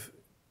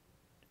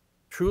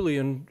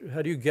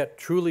get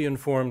truly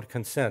informed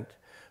consent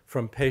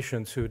from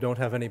patients who don't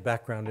have any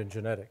background in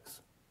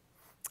genetics?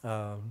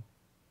 You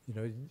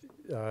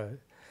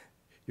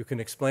can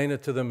explain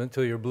it to them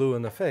until you're blue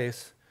in the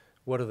face.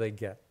 What do they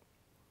get?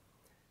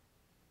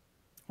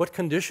 What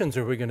conditions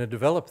are we going to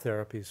develop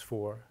therapies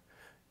for?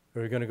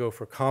 Are we going to go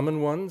for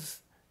common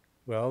ones?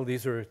 Well,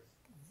 these are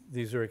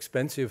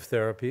expensive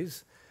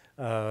therapies.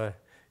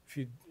 If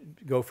you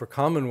go for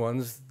common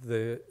ones,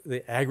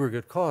 the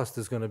aggregate cost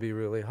is going to be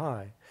really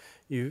high.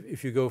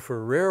 If you go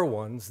for rare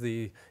ones,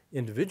 the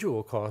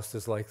individual cost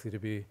is likely to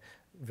be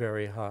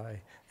very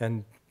high.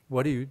 And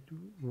what are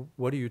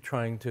you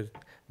trying to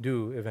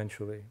do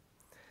eventually?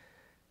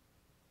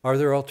 Are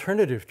there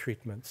alternative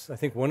treatments? I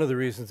think one of the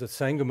reasons that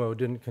Sangamo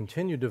didn't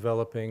continue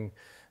developing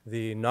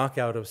the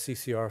knockout of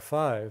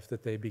CCR5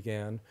 that they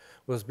began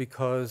was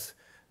because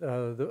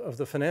of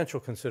the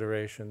financial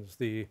considerations.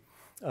 The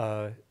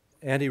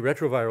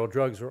antiretroviral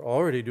drugs were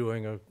already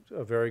doing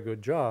a very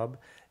good job,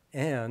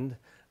 and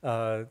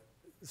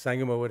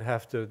Sangamo would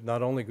have to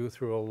not only go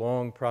through a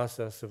long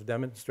process of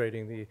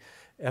demonstrating the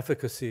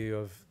efficacy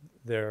of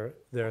their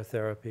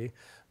therapy,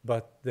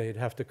 but they'd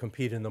have to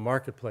compete in the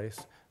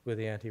marketplace with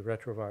the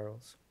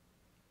antiretrovirals.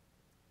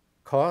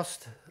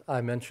 Cost, I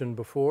mentioned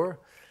before.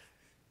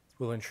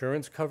 Will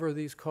insurance cover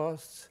these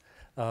costs?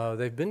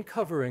 They've been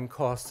covering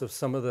costs of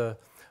some of the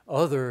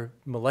other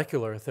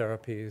molecular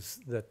therapies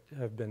that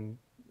have been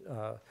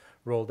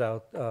rolled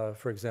out,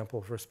 for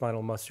example, for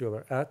spinal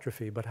muscular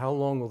atrophy, but how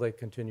long will they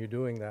continue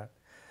doing that?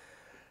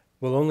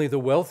 Will only the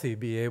wealthy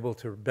be able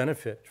to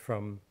benefit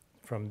from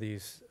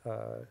these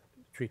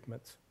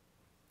treatments?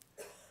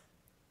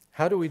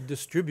 How do we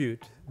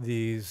distribute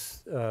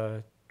these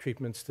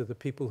treatments to the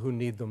people who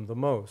need them the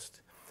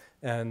most?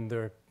 And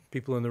there are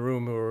people in the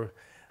room who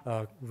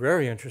are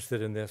very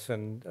interested in this,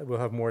 and we'll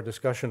have more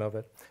discussion of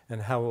it,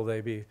 and how will they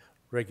be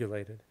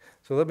regulated.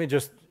 So let me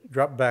just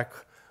drop back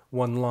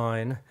one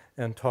line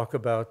and talk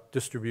about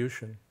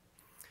distribution.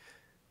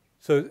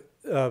 So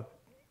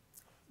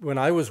when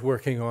I was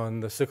working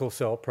on the sickle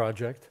cell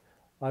project,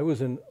 I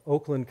was in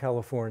Oakland,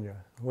 California,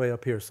 way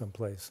up here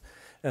someplace,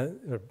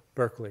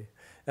 Berkeley.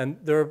 And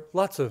there are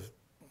lots of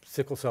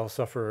sickle cell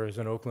sufferers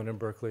in Oakland and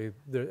Berkeley.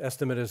 The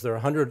estimate is there are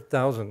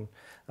 100,000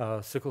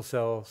 sickle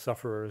cell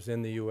sufferers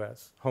in the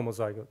US,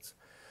 homozygotes.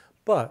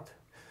 But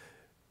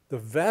the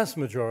vast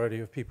majority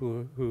of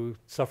people who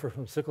suffer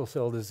from sickle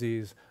cell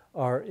disease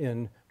are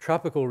in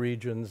tropical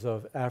regions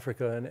of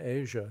Africa and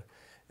Asia.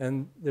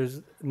 And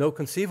there's no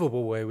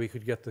conceivable way we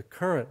could get the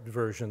current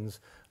versions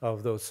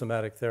of those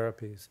somatic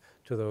therapies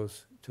to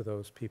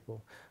those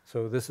people.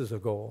 So this is a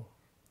goal.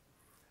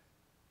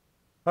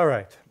 All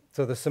right,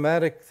 so the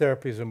somatic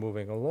therapies are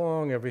moving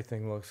along,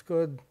 everything looks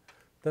good.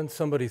 Then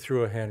somebody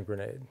threw a hand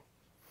grenade.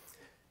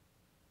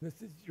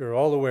 You're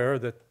all aware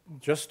that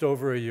just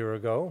over a year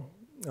ago,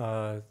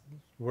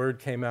 word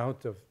came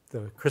out of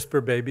the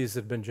CRISPR babies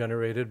that had been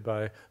generated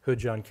by He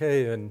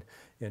Jiankei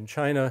in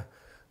China.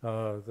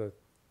 The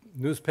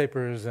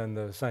newspapers and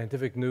the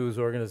scientific news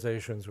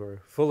organizations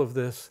were full of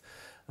this.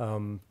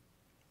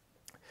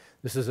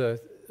 This is a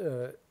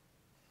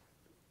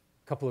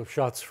couple of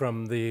shots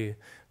from the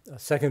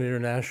Second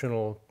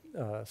International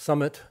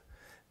Summit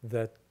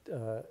that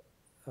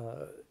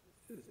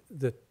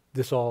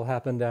this all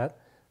happened at.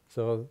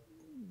 So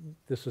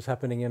this was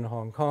happening in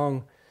Hong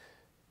Kong.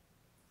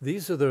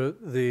 These are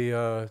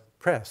the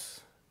press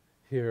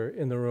here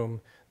in the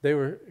room. They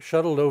were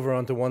shuttled over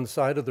onto one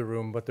side of the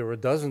room, but there were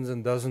dozens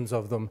and dozens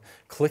of them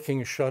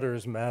clicking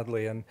shutters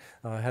madly and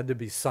had to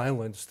be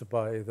silenced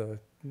by the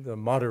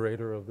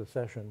moderator of the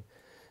session.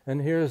 And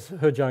here's He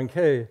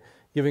Jiankei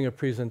giving a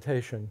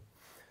presentation.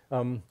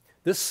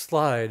 This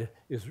slide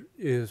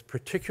is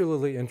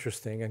particularly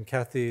interesting, and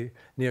Kathy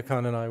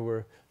Neocon and I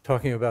were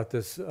talking about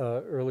this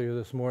earlier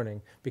this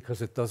morning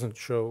because it doesn't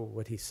show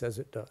what he says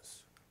it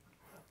does.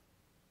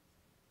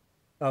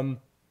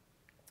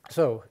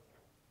 So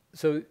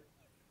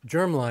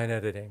germline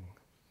editing.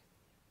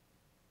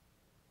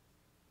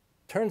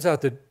 Turns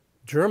out that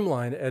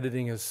germline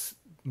editing is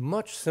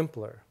much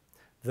simpler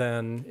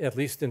than, at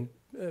least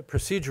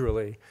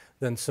procedurally,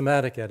 than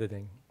somatic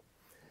editing.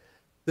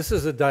 This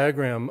is a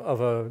diagram of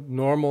a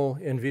normal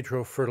in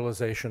vitro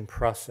fertilization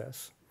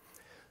process.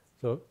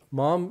 So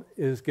mom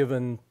is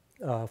given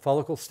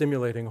follicle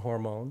stimulating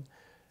hormone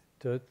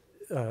to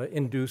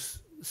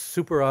induce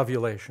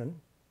superovulation.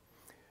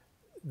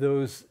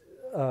 Those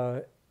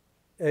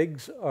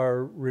eggs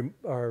are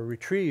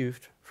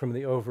retrieved from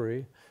the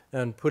ovary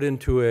and put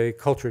into a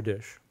culture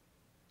dish,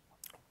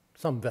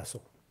 some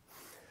vessel.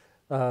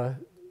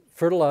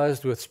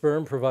 Fertilized with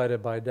sperm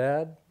provided by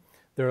dad.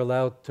 They're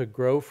allowed to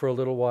grow for a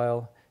little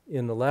while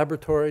in the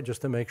laboratory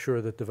just to make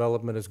sure that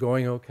development is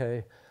going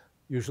okay,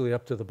 usually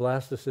up to the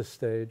blastocyst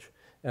stage,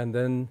 and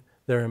then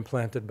they're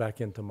implanted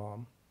back into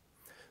mom.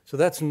 So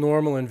that's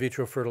normal in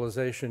vitro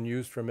fertilization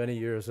used for many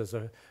years as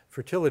a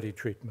fertility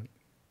treatment.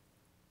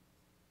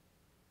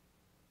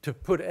 To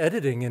put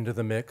editing into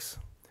the mix,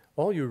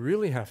 all you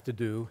really have to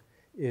do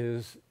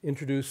is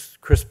introduce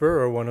CRISPR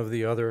or one of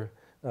the other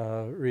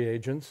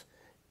reagents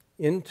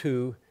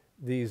into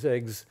these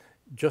eggs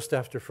just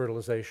after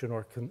fertilization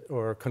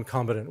or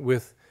concomitant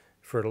with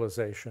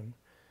fertilization.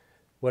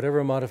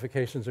 Whatever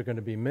modifications are going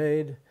to be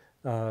made,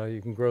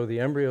 you can grow the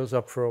embryos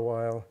up for a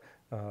while,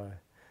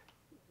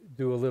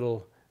 do a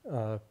little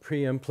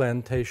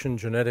pre-implantation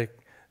genetic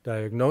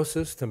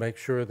diagnosis to make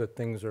sure that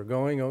things are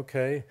going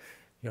okay.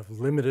 You have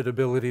limited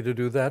ability to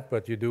do that,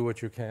 but you do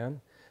what you can,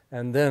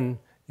 and then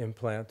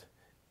implant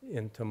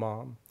into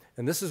mom.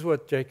 And this is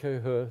what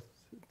J.K. He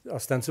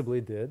ostensibly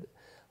did.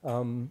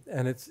 And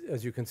it's,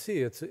 as you can see,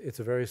 it's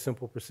a very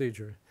simple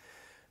procedure.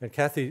 And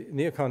Kathy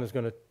Neocon is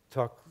going to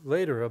talk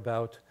later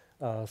about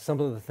some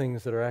of the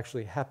things that are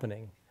actually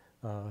happening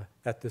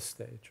at this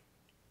stage.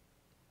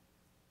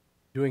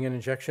 Doing an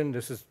injection,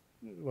 this is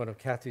one of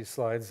Kathy's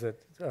slides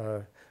that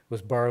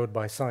was borrowed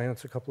by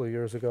Science a couple of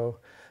years ago.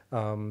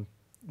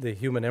 The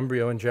human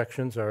embryo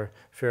injections are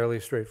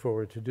fairly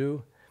straightforward to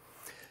do.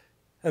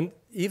 And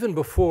even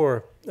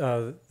before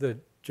the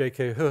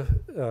J.K. He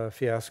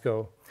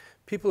fiasco,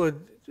 people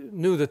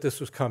knew that this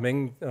was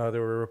coming. There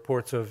were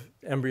reports of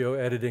embryo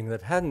editing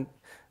that hadn't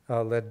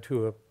led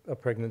to a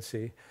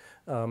pregnancy.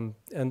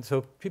 And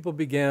so people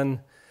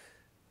began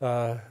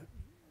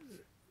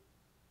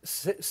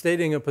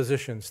stating a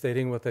position,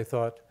 stating what they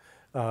thought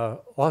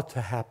ought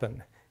to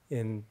happen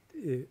in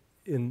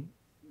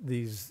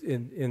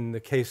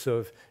the case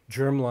of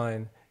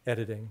germline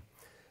editing.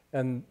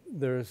 And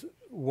there's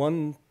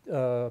one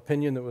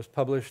opinion that was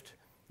published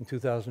in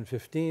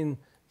 2015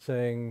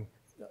 saying,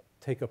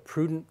 take a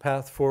prudent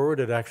path forward.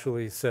 It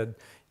actually said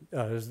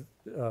there's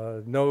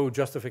no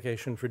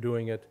justification for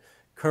doing it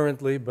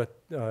currently, but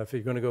if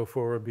you're going to go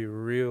forward, be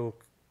real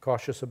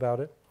cautious about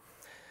it.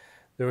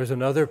 There was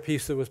another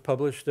piece that was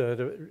published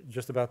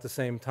just about the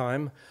same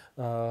time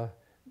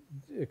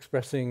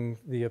expressing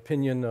the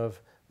opinion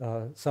of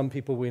some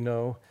people we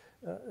know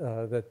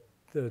that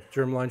the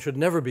germline should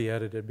never be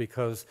edited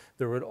because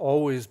there would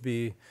always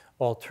be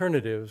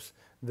alternatives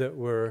that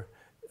were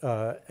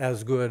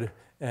as good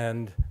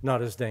and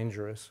not as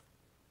dangerous.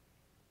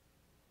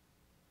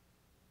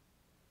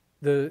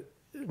 The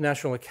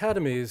National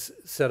Academies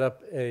set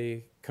up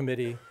a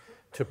committee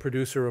to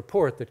produce a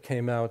report that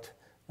came out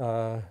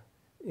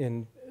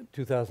in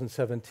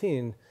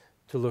 2017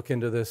 to look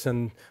into this.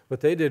 And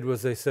what they did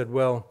was they said,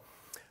 well,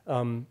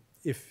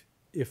 if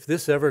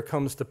this ever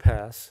comes to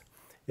pass,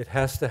 it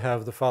has to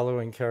have the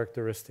following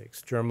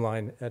characteristics,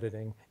 germline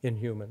editing in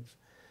humans.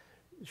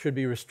 It should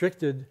be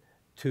restricted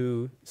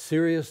to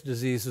serious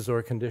diseases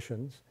or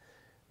conditions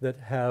that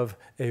have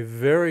a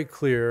very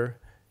clear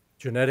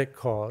genetic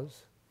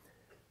cause.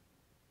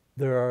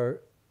 This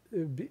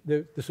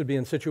would be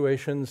in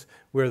situations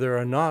where there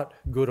are not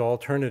good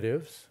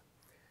alternatives,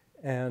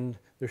 and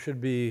there should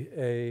be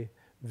a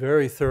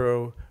very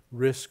thorough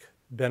risk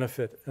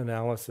benefit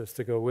analysis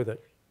to go with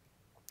it.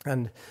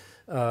 And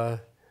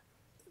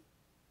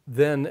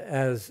then,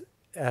 as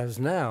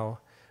now,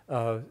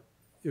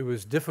 it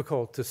was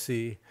difficult to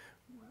see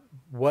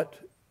what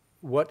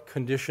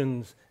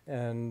conditions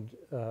and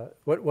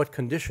what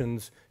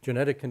conditions,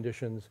 genetic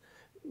conditions,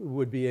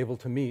 would be able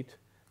to meet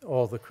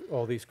all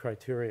these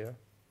criteria.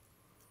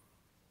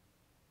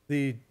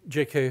 The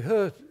J.K.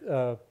 He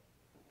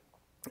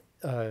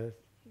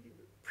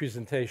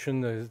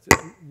presentation,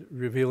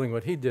 revealing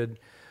what he did,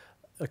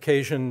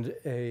 occasioned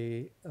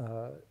a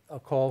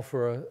call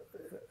for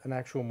an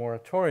actual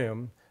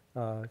moratorium.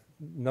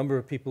 Number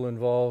of people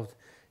involved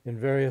in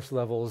various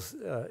levels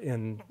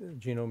in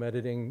genome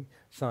editing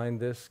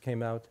signed this,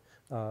 came out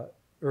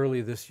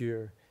early this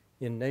year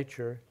in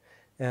Nature.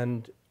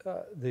 And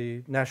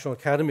the National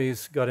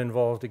Academies got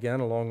involved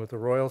again, along with the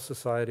Royal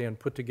Society, and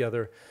put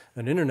together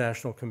an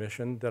international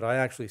commission that I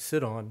actually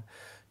sit on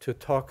to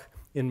talk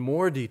in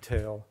more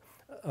detail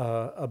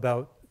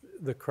about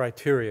the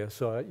criteria.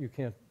 So you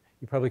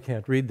probably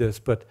can't read this,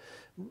 but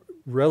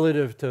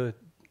relative to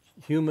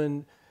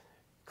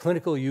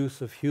clinical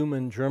use of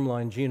human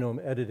germline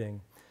genome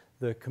editing,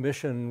 the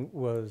commission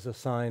was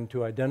assigned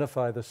to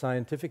identify the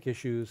scientific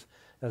issues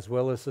as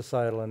well as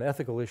societal and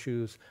ethical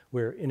issues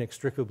where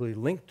inextricably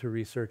linked to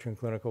research and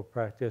clinical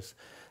practice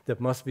that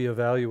must be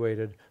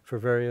evaluated for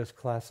various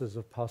classes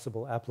of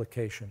possible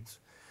applications.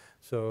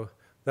 So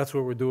that's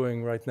what we're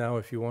doing right now.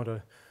 If you want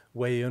to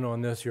weigh in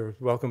on this, you're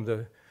welcome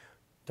to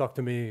talk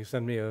to me,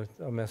 send me a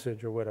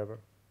message or whatever.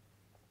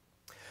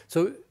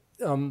 So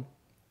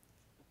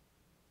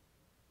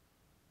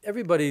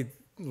everybody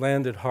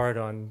landed hard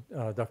on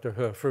Dr.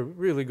 He for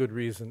really good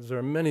reasons. There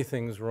are many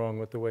things wrong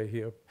with the way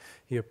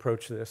he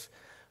approached this.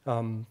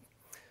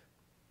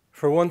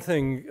 For one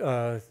thing,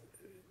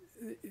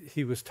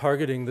 he was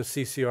targeting the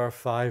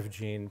CCR5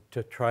 gene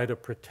to try to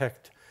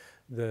protect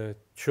the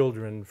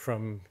children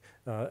from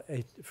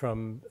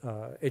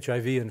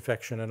HIV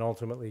infection and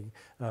ultimately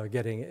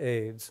getting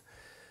AIDS.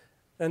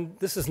 And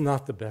this is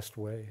not the best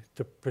way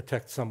to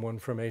protect someone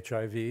from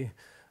HIV.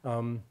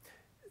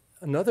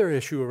 Another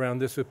issue around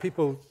this that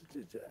people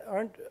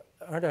aren't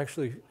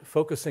actually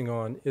focusing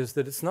on is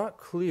that it's not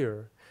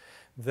clear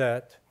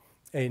that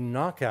a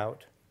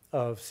knockout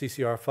of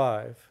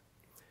CCR5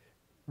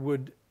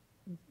 would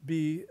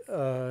be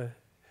that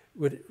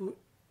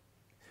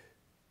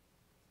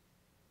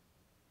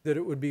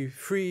it would be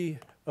free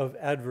of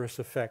adverse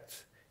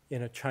effects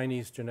in a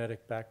Chinese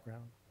genetic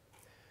background.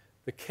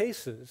 The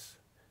cases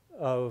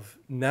of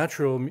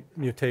natural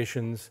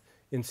mutations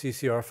in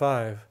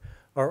CCR5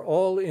 are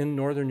all in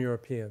Northern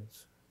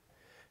Europeans.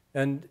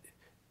 And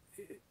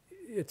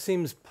it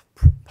seems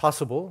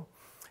possible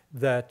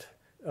that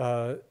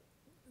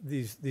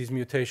these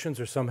mutations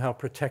are somehow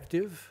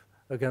protective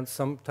against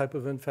some type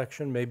of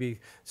infection, maybe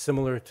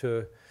similar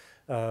to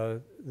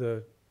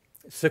the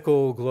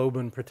sickle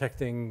globin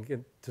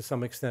protecting to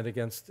some extent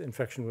against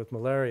infection with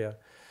malaria.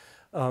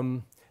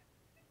 And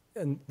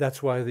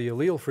that's why the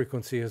allele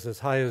frequency is as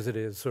high as it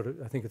is.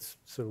 I think it's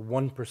sort of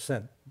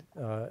 1%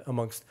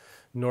 amongst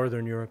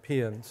Northern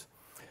Europeans.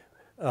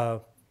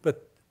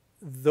 But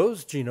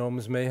those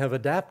genomes may have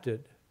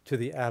adapted to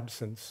the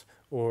absence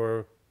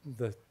or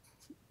the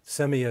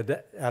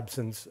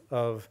semi-absence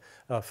of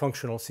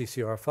functional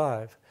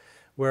CCR5,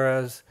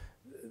 whereas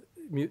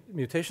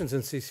mutations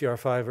in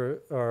CCR5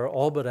 are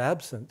all but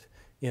absent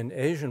in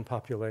Asian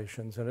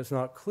populations, and it's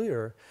not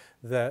clear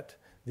that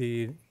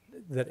a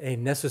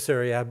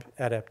necessary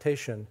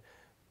adaptation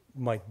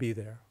might be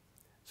there.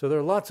 So there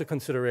are lots of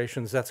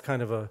considerations. That's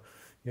kind of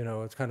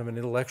it's kind of an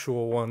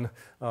intellectual one,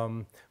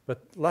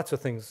 but lots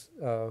of things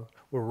were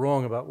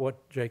wrong about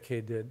what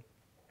JK did.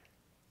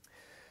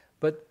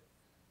 But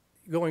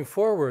going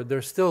forward,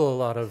 there's still a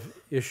lot of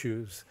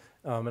issues,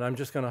 and I'm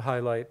just going to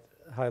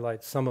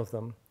highlight some of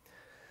them.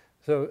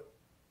 So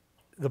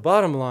the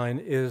bottom line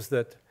is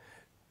that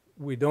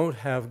we don't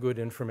have good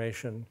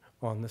information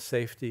on the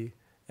safety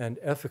and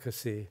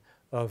efficacy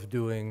of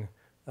doing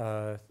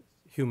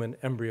human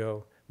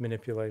embryo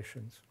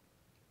manipulations.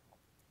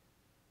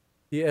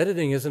 The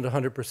editing isn't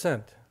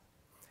 100%.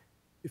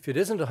 If it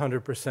isn't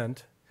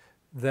 100%,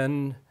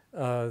 then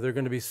there are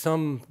going to be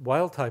some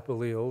wild-type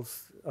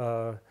alleles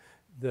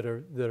that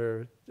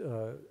are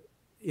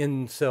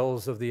in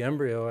cells of the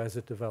embryo as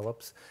it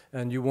develops,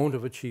 and you won't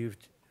have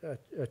achieved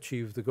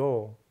the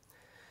goal.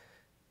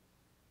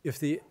 If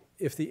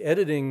the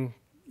editing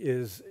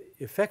is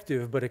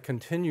effective, but it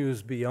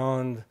continues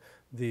beyond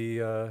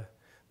the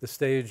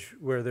stage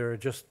where there are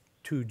just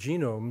two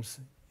genomes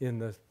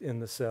in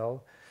the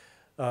cell,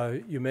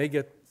 you may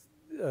get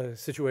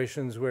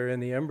situations where in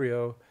the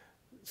embryo,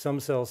 some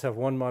cells have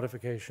one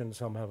modification,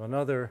 some have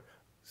another,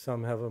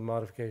 some have a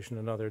modification,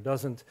 another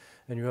doesn't,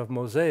 and you have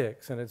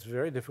mosaics, and it's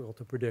very difficult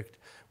to predict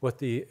what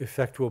the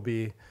effect will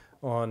be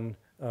on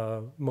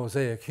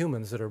mosaic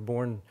humans that are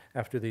born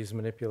after these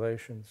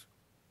manipulations.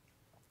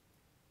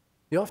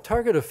 The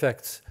off-target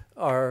effects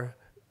are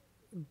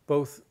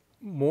both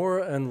more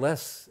and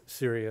less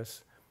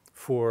serious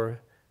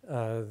for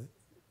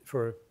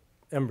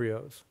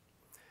embryos.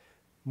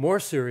 more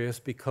serious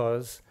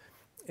because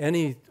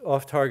any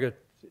off-target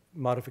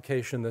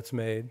modification that's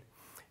made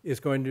is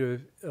going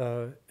to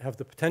have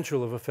the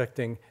potential of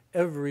affecting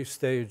every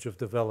stage of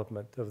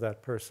development of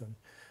that person.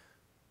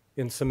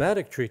 In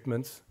somatic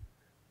treatments,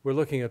 we're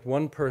looking at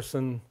one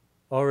person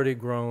already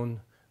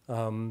grown.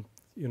 You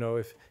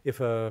know, if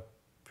a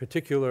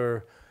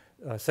particular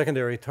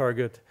secondary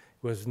target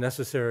was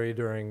necessary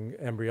during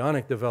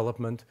embryonic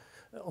development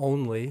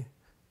only,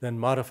 then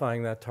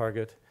modifying that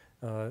target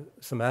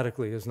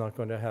somatically is not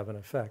going to have an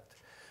effect.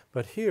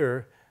 But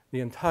here,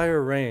 the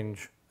entire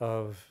range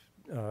of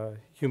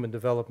human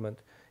development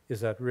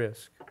is at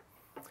risk.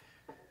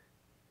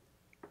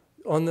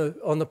 On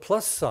the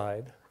plus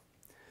side,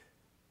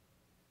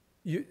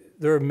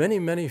 there are many,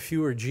 many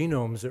fewer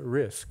genomes at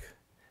risk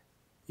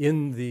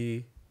in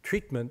the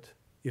treatment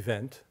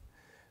event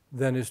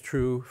than is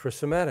true for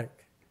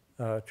somatic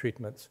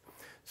treatments.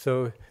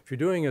 So if you're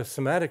doing a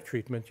somatic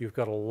treatment, you've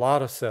got a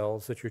lot of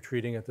cells that you're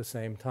treating at the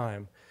same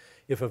time.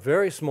 If a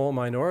very small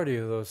minority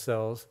of those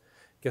cells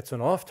gets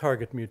an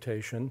off-target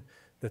mutation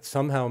that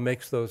somehow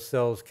makes those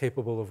cells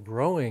capable of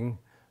growing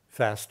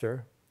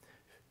faster,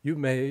 you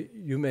may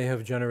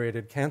have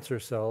generated cancer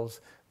cells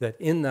that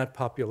in that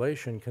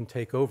population can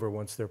take over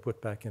once they're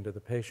put back into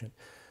the patient.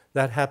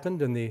 That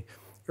happened in the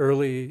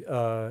early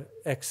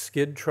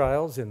ex-SCID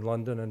trials in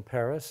London and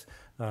Paris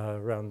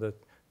around the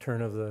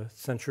turn of the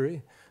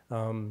century.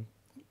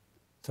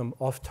 Some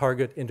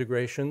off-target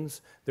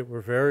integrations that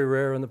were very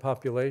rare in the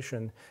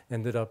population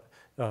ended up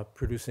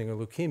producing a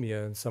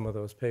leukemia in some of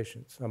those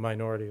patients, a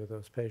minority of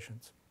those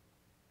patients.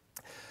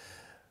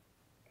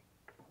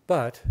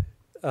 But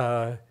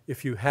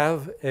if you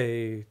have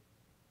a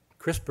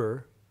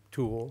CRISPR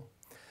tool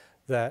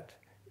that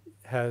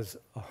has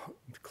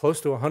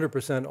close to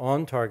 100%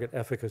 on-target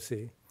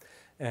efficacy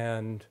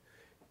and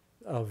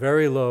a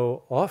very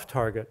low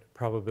off-target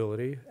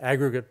probability,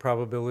 aggregate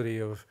probability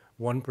of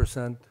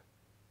 1%,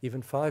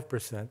 even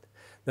 5%,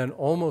 then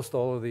almost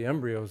all of the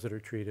embryos that are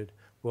treated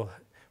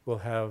will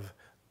have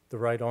the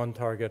right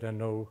on-target and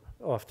no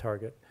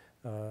off-target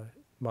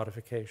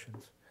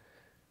modifications.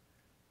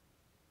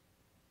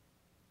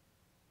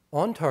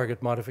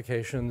 On-target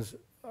modifications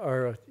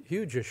are a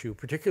huge issue,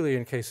 particularly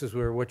in cases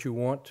where what you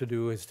want to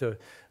do is to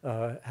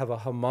have a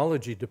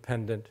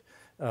homology-dependent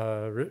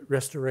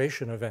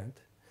restoration event,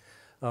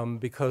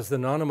 because the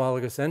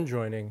non-homologous end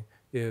joining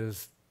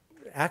is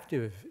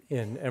active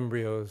in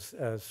embryos,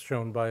 as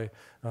shown by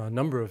a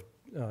number of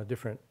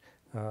different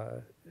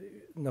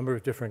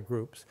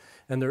groups.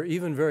 And there are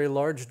even very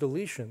large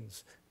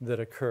deletions that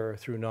occur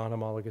through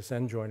non-homologous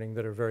end joining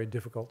that are very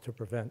difficult to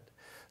prevent.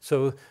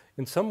 So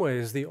in some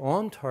ways, the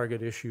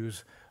on-target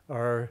issues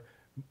are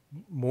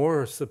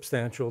more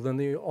substantial than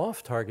the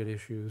off-target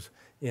issues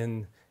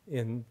in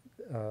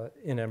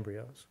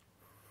embryos.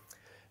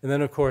 And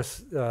then, of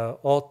course,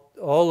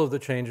 all of the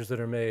changes that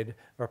are made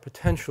are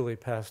potentially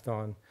passed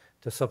on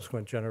to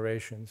subsequent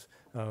generations.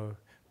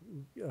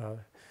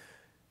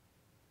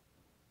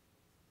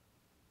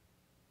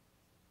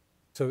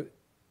 So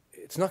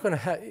it's not going to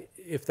have,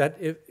 if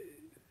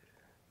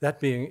that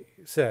being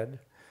said,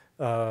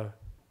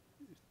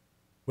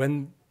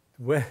 when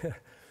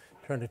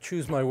trying to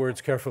choose my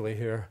words carefully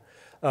here,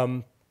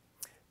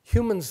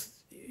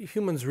 humans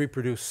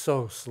reproduce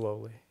so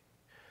slowly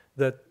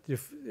that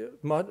if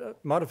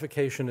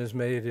modification is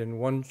made in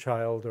one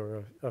child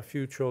or a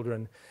few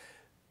children,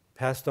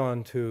 passed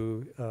on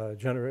to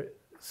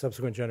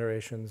subsequent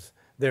generations,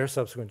 their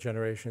subsequent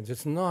generations,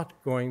 it's not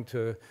going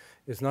to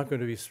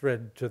be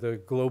spread to the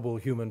global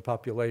human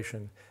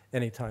population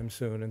anytime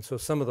soon. And so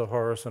some of the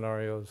horror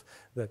scenarios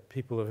that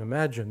people have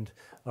imagined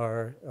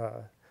are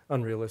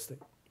unrealistic.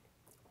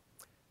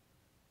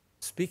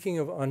 Speaking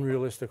of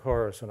unrealistic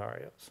horror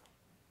scenarios,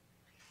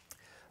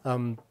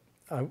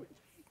 I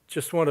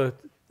just want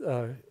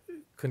to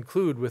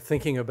conclude with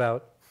thinking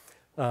about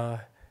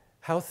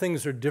how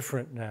things are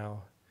different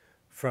now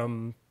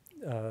from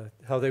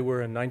how they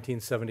were in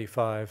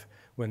 1975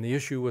 when the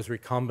issue was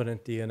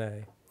recombinant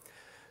DNA.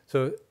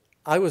 So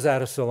I was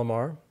at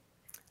Asilomar.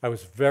 I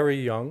was very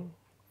young,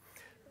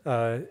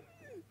 but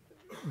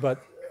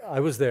I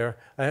was there.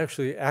 I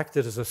actually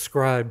acted as a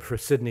scribe for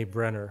Sidney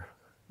Brenner.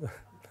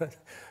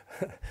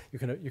 You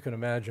can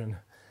imagine.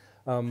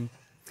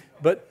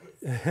 But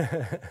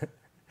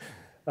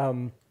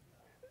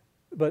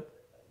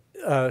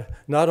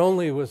not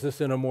only was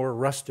this in a more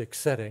rustic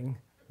setting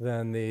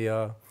than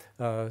the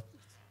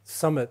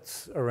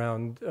summits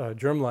around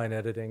germline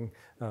editing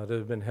that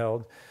have been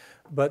held,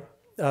 but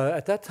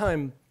at that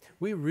time,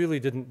 we really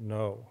didn't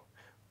know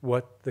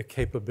what the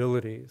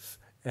capabilities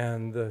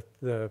and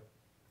the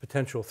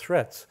potential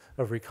threats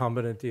of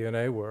recombinant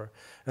DNA were.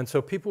 And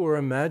so people were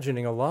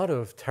imagining a lot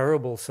of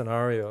terrible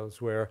scenarios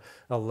where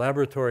a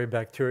laboratory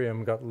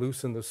bacterium got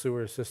loose in the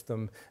sewer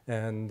system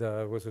and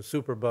was a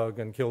superbug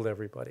and killed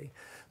everybody.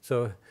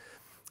 So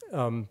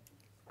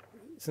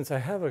since I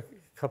have a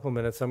couple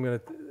minutes, I'm going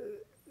to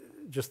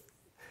just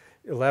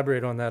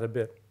elaborate on that a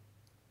bit.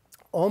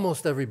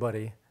 Almost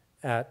everybody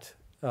at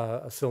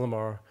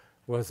Asilomar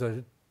was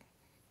a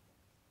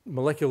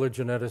molecular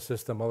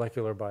geneticist, a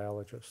molecular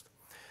biologist.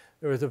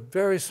 There was a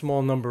very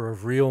small number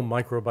of real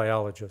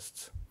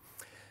microbiologists.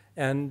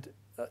 And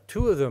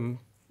two of them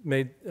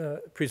made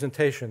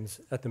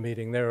presentations at the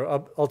meeting. They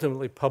were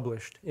ultimately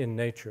published in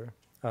Nature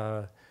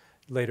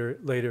later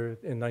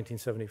in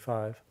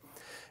 1975.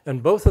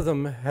 And both of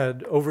them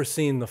had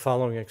overseen the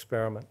following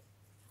experiment.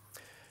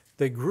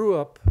 They grew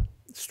up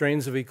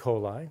strains of E.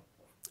 coli,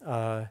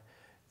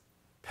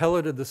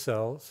 pelleted the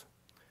cells,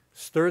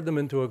 stirred them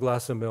into a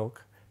glass of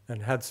milk,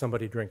 and had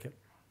somebody drink it.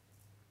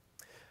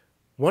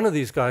 One of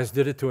these guys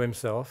did it to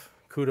himself.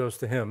 Kudos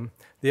to him.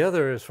 The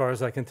other, as far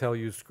as I can tell,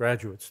 used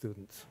graduate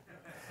students.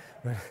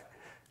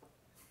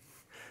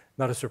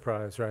 Not a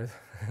surprise, right?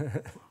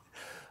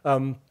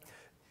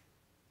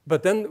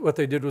 But then what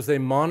they did was they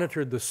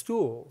monitored the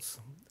stools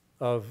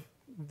of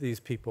these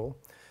people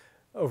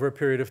over a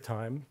period of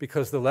time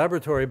because the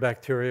laboratory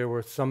bacteria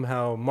were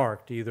somehow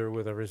marked either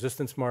with a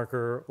resistance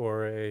marker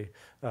or an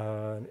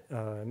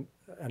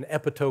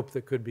epitope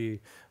that could be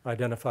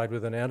identified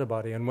with an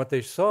antibody. And what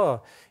they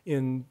saw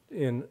in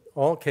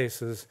all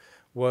cases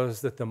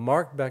was that the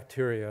marked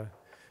bacteria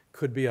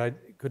could be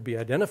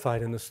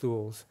identified in the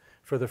stools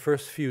for the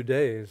first few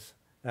days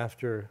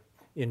after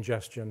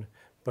ingestion,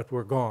 but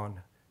were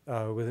gone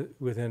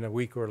within a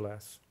week or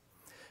less.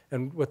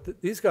 And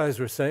what these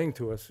guys were saying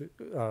to us,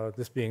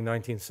 this being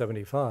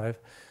 1975,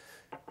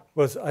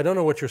 was, I don't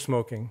know what you're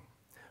smoking,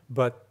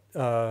 but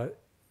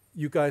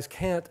you guys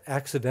can't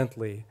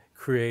accidentally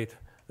create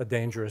a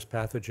dangerous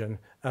pathogen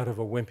out of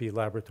a wimpy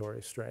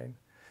laboratory strain.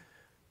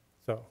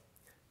 So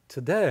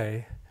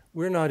today,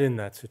 we're not in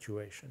that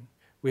situation.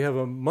 We have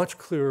a much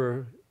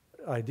clearer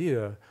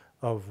idea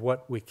of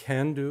what we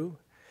can do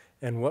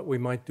and what we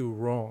might do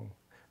wrong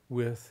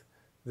with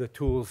the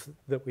tools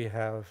that we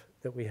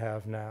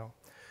have now.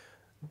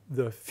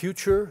 The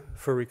future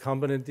for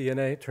recombinant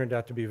DNA turned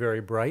out to be very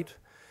bright,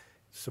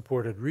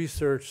 supported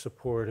research,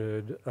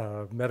 supported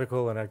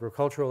medical and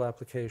agricultural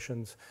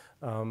applications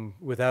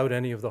without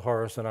any of the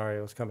horror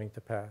scenarios coming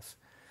to pass.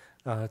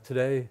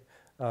 Today,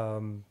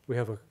 we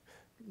have a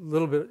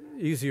little bit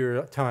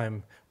easier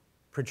time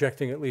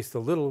projecting at least a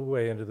little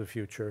way into the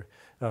future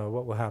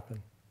what will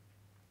happen.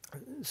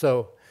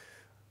 So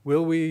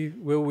will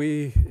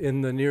we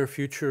in the near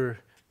future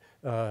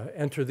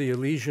enter the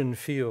Elysian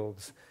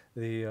fields,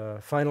 the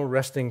final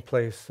resting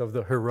place of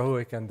the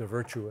heroic and the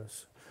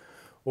virtuous?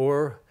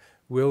 Or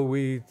will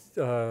we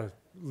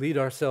lead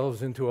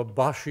ourselves into a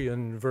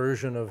Boschian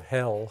version of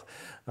hell,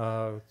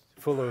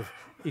 full of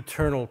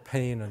eternal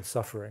pain and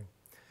suffering?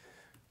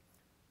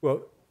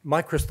 Well,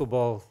 my crystal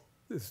ball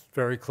is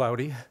very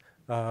cloudy.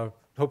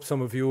 Hope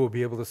some of you will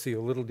be able to see a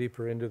little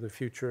deeper into the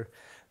future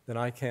than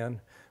I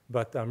can,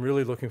 but I'm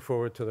really looking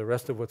forward to the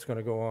rest of what's going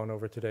to go on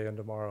over today and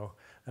tomorrow,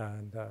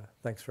 and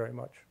thanks very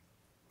much.